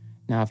to.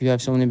 Now, if you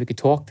have someone that could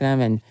talk to them,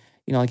 and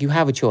you know, like you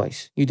have a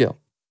choice, you do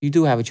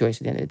have a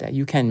choice at the end of the day.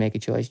 You can make a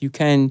choice. You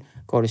can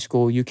go to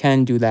school. You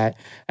can do that.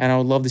 And I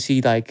would love to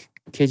see like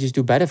kids just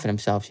do better for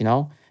themselves. You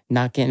know,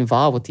 not get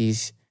involved with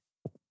these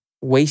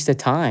waste of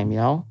time. You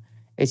know.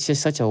 It's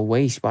just such a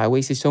waste, but I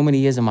wasted so many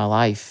years of my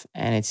life,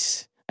 and I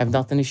have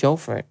nothing to show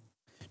for it.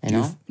 You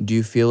know? Do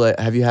you feel like,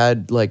 have you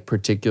had like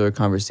particular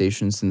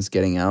conversations since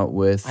getting out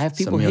with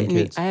some young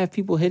kids? I have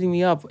people hitting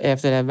me up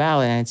after that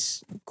ballot, and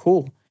it's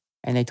cool.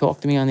 And they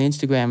talk to me on the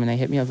Instagram, and they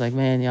hit me up like,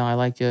 man, you know, I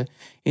liked your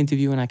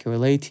interview, and I can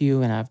relate to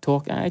you, and I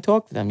talk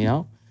to them, you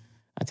know.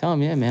 I tell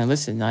them, yeah, man,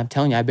 listen, I'm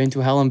telling you, I've been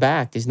through hell and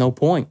back. There's no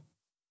point.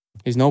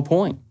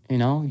 You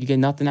know. You get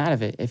nothing out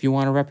of it. If you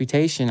want a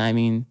reputation, I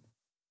mean,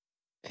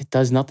 it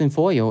does nothing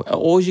for you.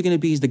 All you're going to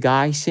be is the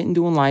guy sitting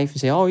doing life and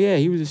say, oh, yeah,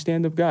 he was a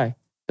stand-up guy.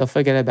 They'll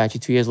forget about you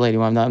 2 years later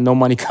when no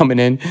money coming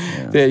in.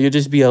 Yeah. You'll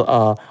just be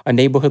a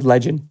neighborhood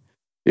legend,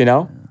 you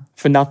know,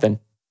 for nothing.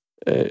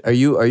 Are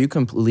you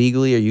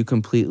completely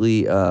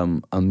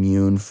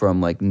immune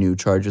from like new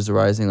charges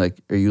arising? Like,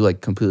 are you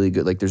like completely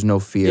good? Like, there's no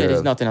fear? Yeah,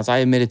 there's nothing else. I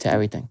admitted to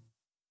everything.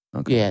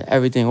 Okay. Yeah,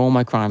 everything. All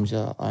my crimes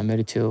are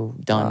admitted to,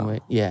 done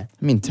with. Yeah.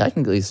 I mean,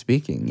 technically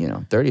speaking, you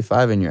know,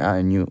 35 and you're out,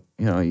 and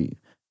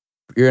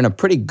you're in a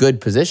pretty good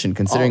position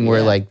considering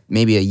where like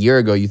maybe a year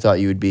ago you thought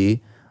you would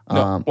be.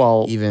 Like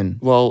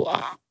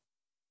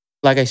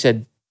I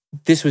said,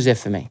 this was it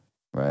for me.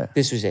 Right.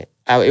 This was it.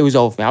 It was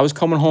over for me. I was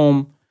coming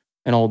home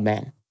an old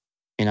man.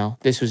 You know,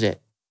 this was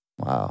it.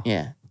 Wow.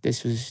 Yeah,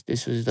 this was the.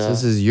 So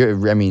this is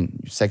your, I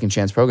mean, second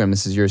chance program.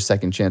 This is your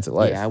second chance at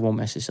life. Yeah, I won't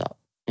mess this up.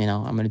 You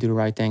know, I'm gonna do the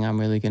right thing. I'm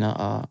really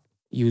gonna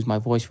use my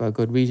voice for a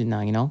good reason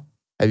now. You know.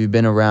 Have you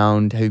been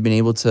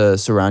able to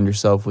surround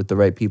yourself with the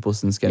right people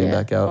since getting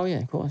back out? Oh yeah,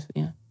 of course.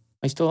 Yeah.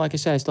 I still, like I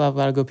said, I still have a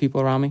lot of good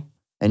people around me.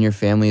 And your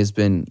family has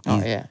been.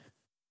 Oh yeah.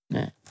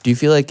 Yeah. Do you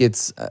feel like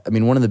it's? I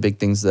mean, one of the big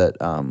things that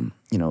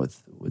you know,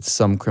 with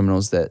some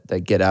criminals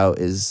that get out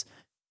is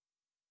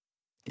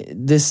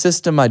this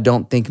system. I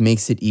don't think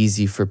makes it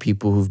easy for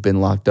people who've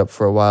been locked up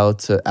for a while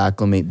to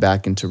acclimate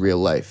back into real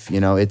life. You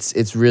know,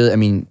 it's really. I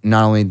mean,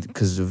 not only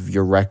because of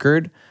your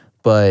record,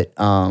 but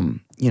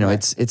you know,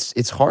 Right.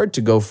 it's hard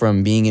to go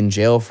from being in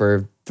jail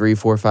for 3,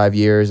 4, 5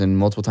 years and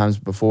multiple times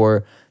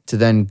before to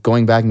then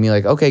going back and be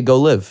like, okay, go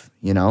live.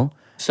 You know,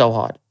 So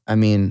hard. I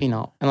mean, You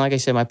know, and like I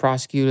said, my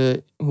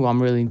prosecutor, who I'm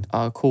really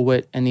cool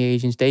with, and the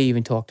agents, they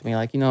even talk to me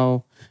like, you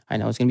know, I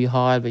know it's gonna be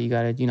hard, but you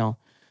gotta, you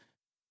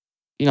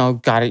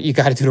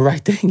gotta do the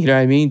right thing. You know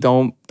what I mean?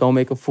 Don't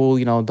make a fool.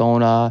 You know,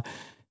 don't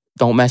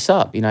mess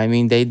up. You know what I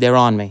mean? They're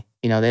on me.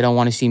 You know, they don't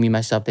want to see me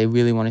mess up. They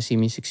really want to see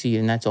me succeed,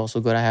 and that's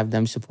also good. I have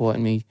them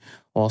supporting me.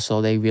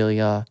 Also, they really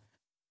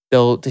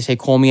they say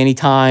call me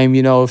anytime.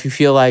 You know, if you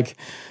feel like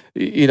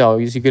you know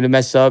you're gonna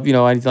mess up, you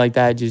know, anything like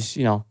that, just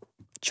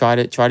try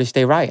to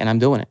stay right, and I'm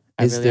doing it.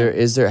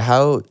 is there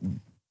how,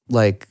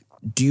 like,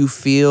 do you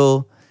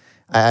feel?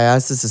 I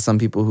ask this to some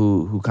people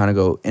who kind of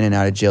go in and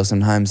out of jail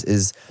sometimes.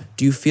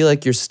 Do you feel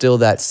like you're still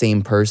that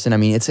same person? I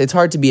mean, it's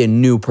hard to be a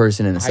new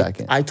person in a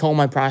second. I told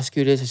my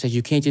prosecutors, I said,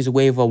 you can't just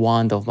wave a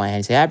wand over my head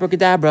and say,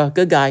 abracadabra,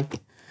 good guy.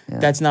 Yeah.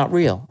 That's not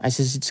real. I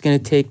says, it's going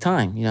to take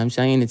time. You know what I'm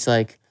saying? It's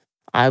like,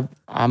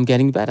 I'm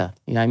getting better.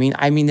 You know what I mean?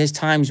 I mean, there's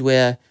times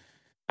where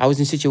I was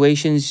in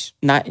situations,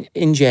 not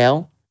in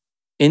jail,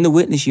 in the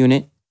witness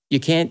unit, you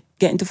can't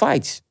get into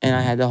fights. And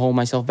I had to hold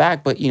myself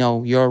back. But, you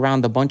know, you're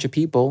around a bunch of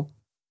people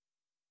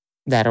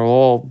that are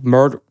all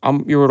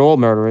you're at all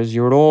murderers,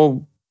 you're at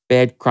all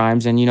bad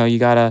crimes, and, you know, you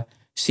got to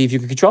see if you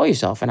can control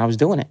yourself. And I was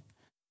doing it.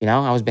 You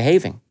know, I was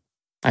behaving.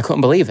 I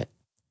couldn't believe it.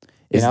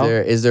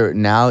 Is there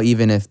now,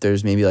 even if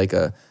there's maybe like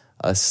a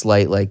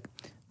slight like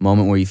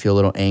moment where you feel a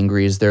little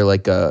angry, is there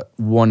like a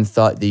one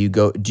thought that you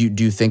go,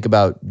 do you think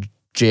about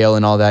jail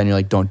and all that and you're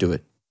like, don't do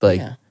it? Like,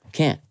 yeah,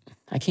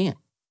 I can't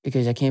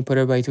because I can't put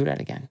everybody through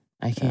that again.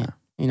 I can't.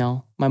 You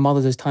know, my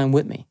mother does time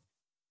with me.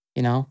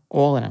 You know,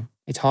 all of them.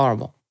 It's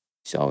horrible.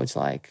 So it's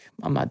like,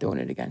 I'm not doing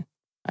it again.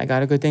 I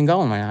got a good thing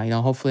going right now. You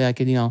know, hopefully I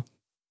could, you know,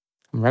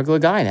 I'm a regular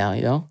guy now,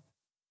 you know?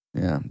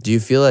 Yeah. Do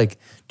you feel like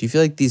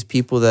these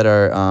people that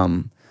are,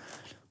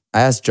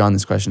 I asked John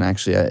this question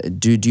actually,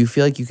 do you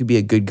feel like you could be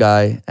a good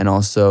guy and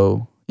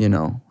also, you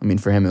know, I mean,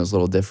 for him it was a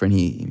little different.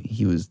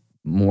 He was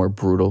more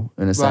brutal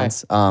in a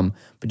sense. But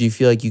do you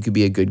feel like you could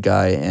be a good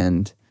guy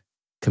and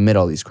commit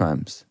all these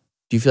crimes?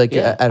 Do you feel like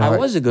at heart?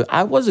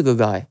 I was a good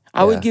guy.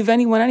 I would give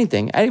anyone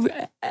anything.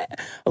 A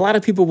lot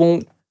of people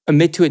won't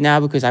admit to it now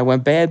because I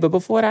went bad, but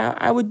before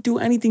that, I would do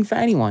anything for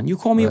anyone. You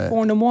call me at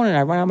 4 a.m,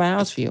 I run out of my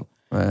house for you.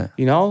 Right.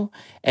 You know?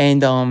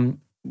 And a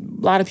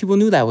lot of people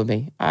knew that with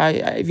me.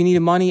 If you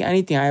needed money,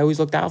 anything, I always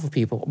looked out for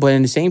people. But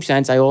in the same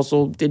sense, I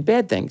also did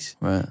bad things.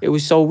 Right. It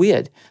was so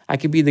weird. I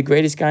could be the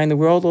greatest guy in the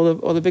world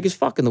or the biggest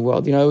fuck in the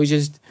world. You know, it was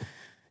just,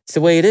 it's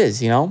the way it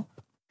is, you know?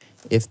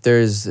 If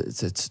there's,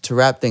 to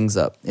wrap things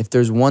up, if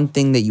there's one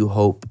thing that you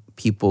hope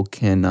people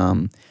can,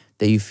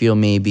 that you feel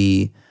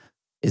maybe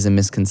is a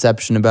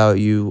misconception about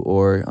you,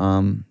 or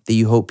that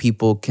you hope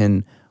people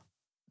can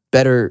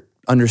better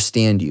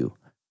understand you,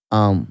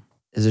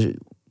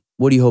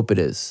 what do you hope it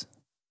is?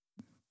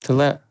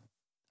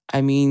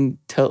 I mean,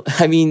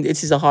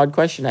 this is a hard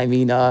question. I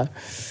mean, I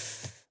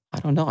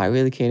don't know. I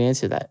really can't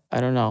answer that.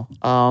 I don't know.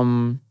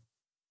 I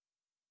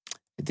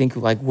think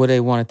like, what do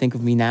they want to think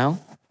of me now?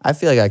 I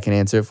feel like I can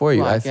answer it for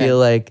you. Well, I feel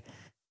like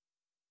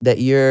that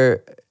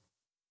you're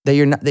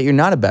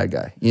not a bad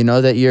guy. You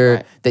know,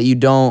 that that you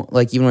don't,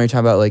 like, even when you're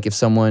talking about like if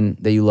someone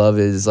that you love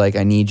is like,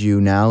 I need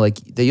you now, like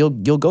that you'll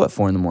go at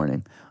 4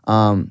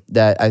 a.m.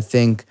 That I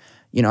think,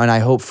 you know, and I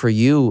hope for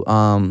you,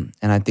 and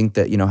I think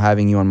that, you know,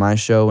 having you on my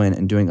show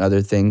and doing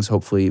other things,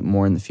 hopefully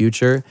more in the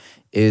future,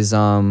 is, you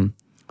know,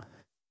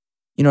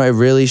 it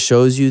really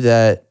shows you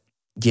that,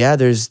 yeah,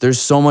 there's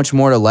so much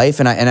more to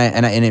life, and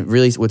it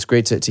really, what's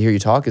great to hear you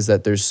talk is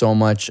that there's so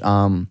much.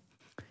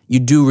 You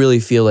do really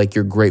feel like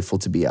you're grateful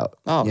to be out.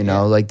 Oh, you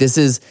know, like this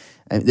is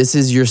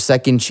your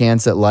second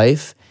chance at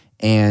life,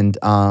 and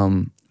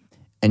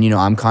you know,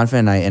 I'm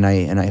confident, and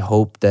I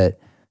hope that,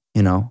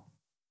 you know,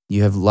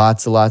 you have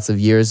lots of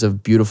years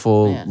of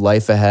beautiful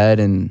life ahead,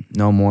 and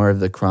no more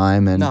of the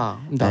crime, and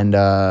I'm done.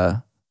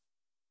 and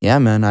yeah,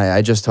 man,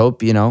 I just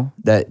hope, you know,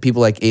 that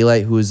people like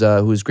A-Light, who's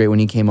great when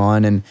he came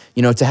on, and,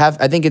 you know,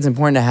 I think it's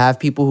important to have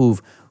people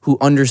who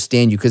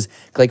understand you, because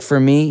like for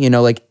me, you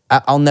know, like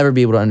I'll never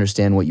be able to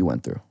understand what you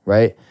went through,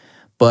 right?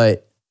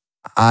 But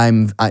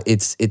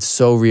it's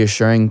so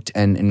reassuring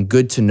and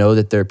good to know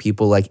that there are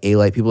people like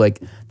A-Light, people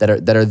like that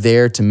are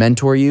there to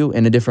mentor you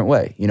in a different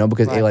way, you know,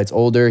 because A-Light's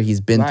older,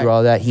 he's been through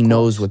all that, he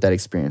knows what that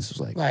experience was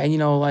like. Right, and you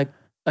know, like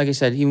like I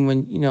said, even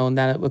when, now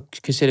that we're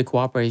considered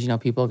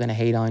cooperators, people are going to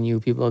hate on you.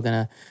 People are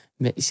going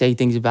to say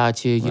things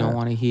about you don't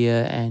want to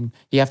hear, and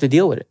you have to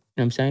deal with it.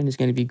 You know what I'm saying? There's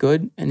going to be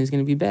good and there's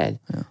going to be bad.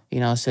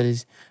 Yeah. So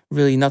there's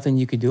really nothing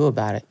you could do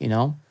about it,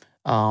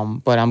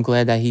 But I'm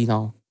glad that he,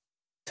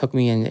 took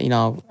me, and,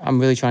 I'm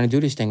really trying to do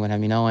this thing with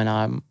him,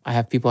 and I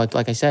have people,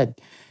 like I said,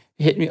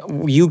 hit me,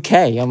 UK.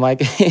 I'm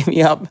like, hit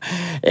me up,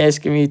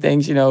 asking me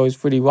things, it's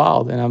pretty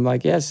wild. And I'm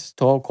like, yes,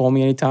 call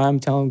me anytime,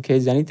 tell them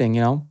kids anything,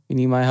 you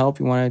need my help,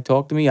 you want to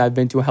talk to me, I've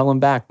been through hell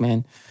and back,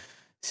 man.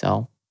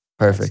 So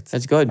perfect.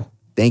 That's good.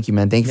 Thank you,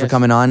 man. Thank you for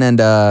coming on, and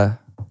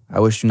I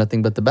wish you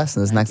nothing but the best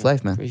in this next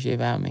life, man. Appreciate you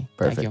having me.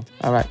 Perfect. Thank you.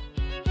 All right.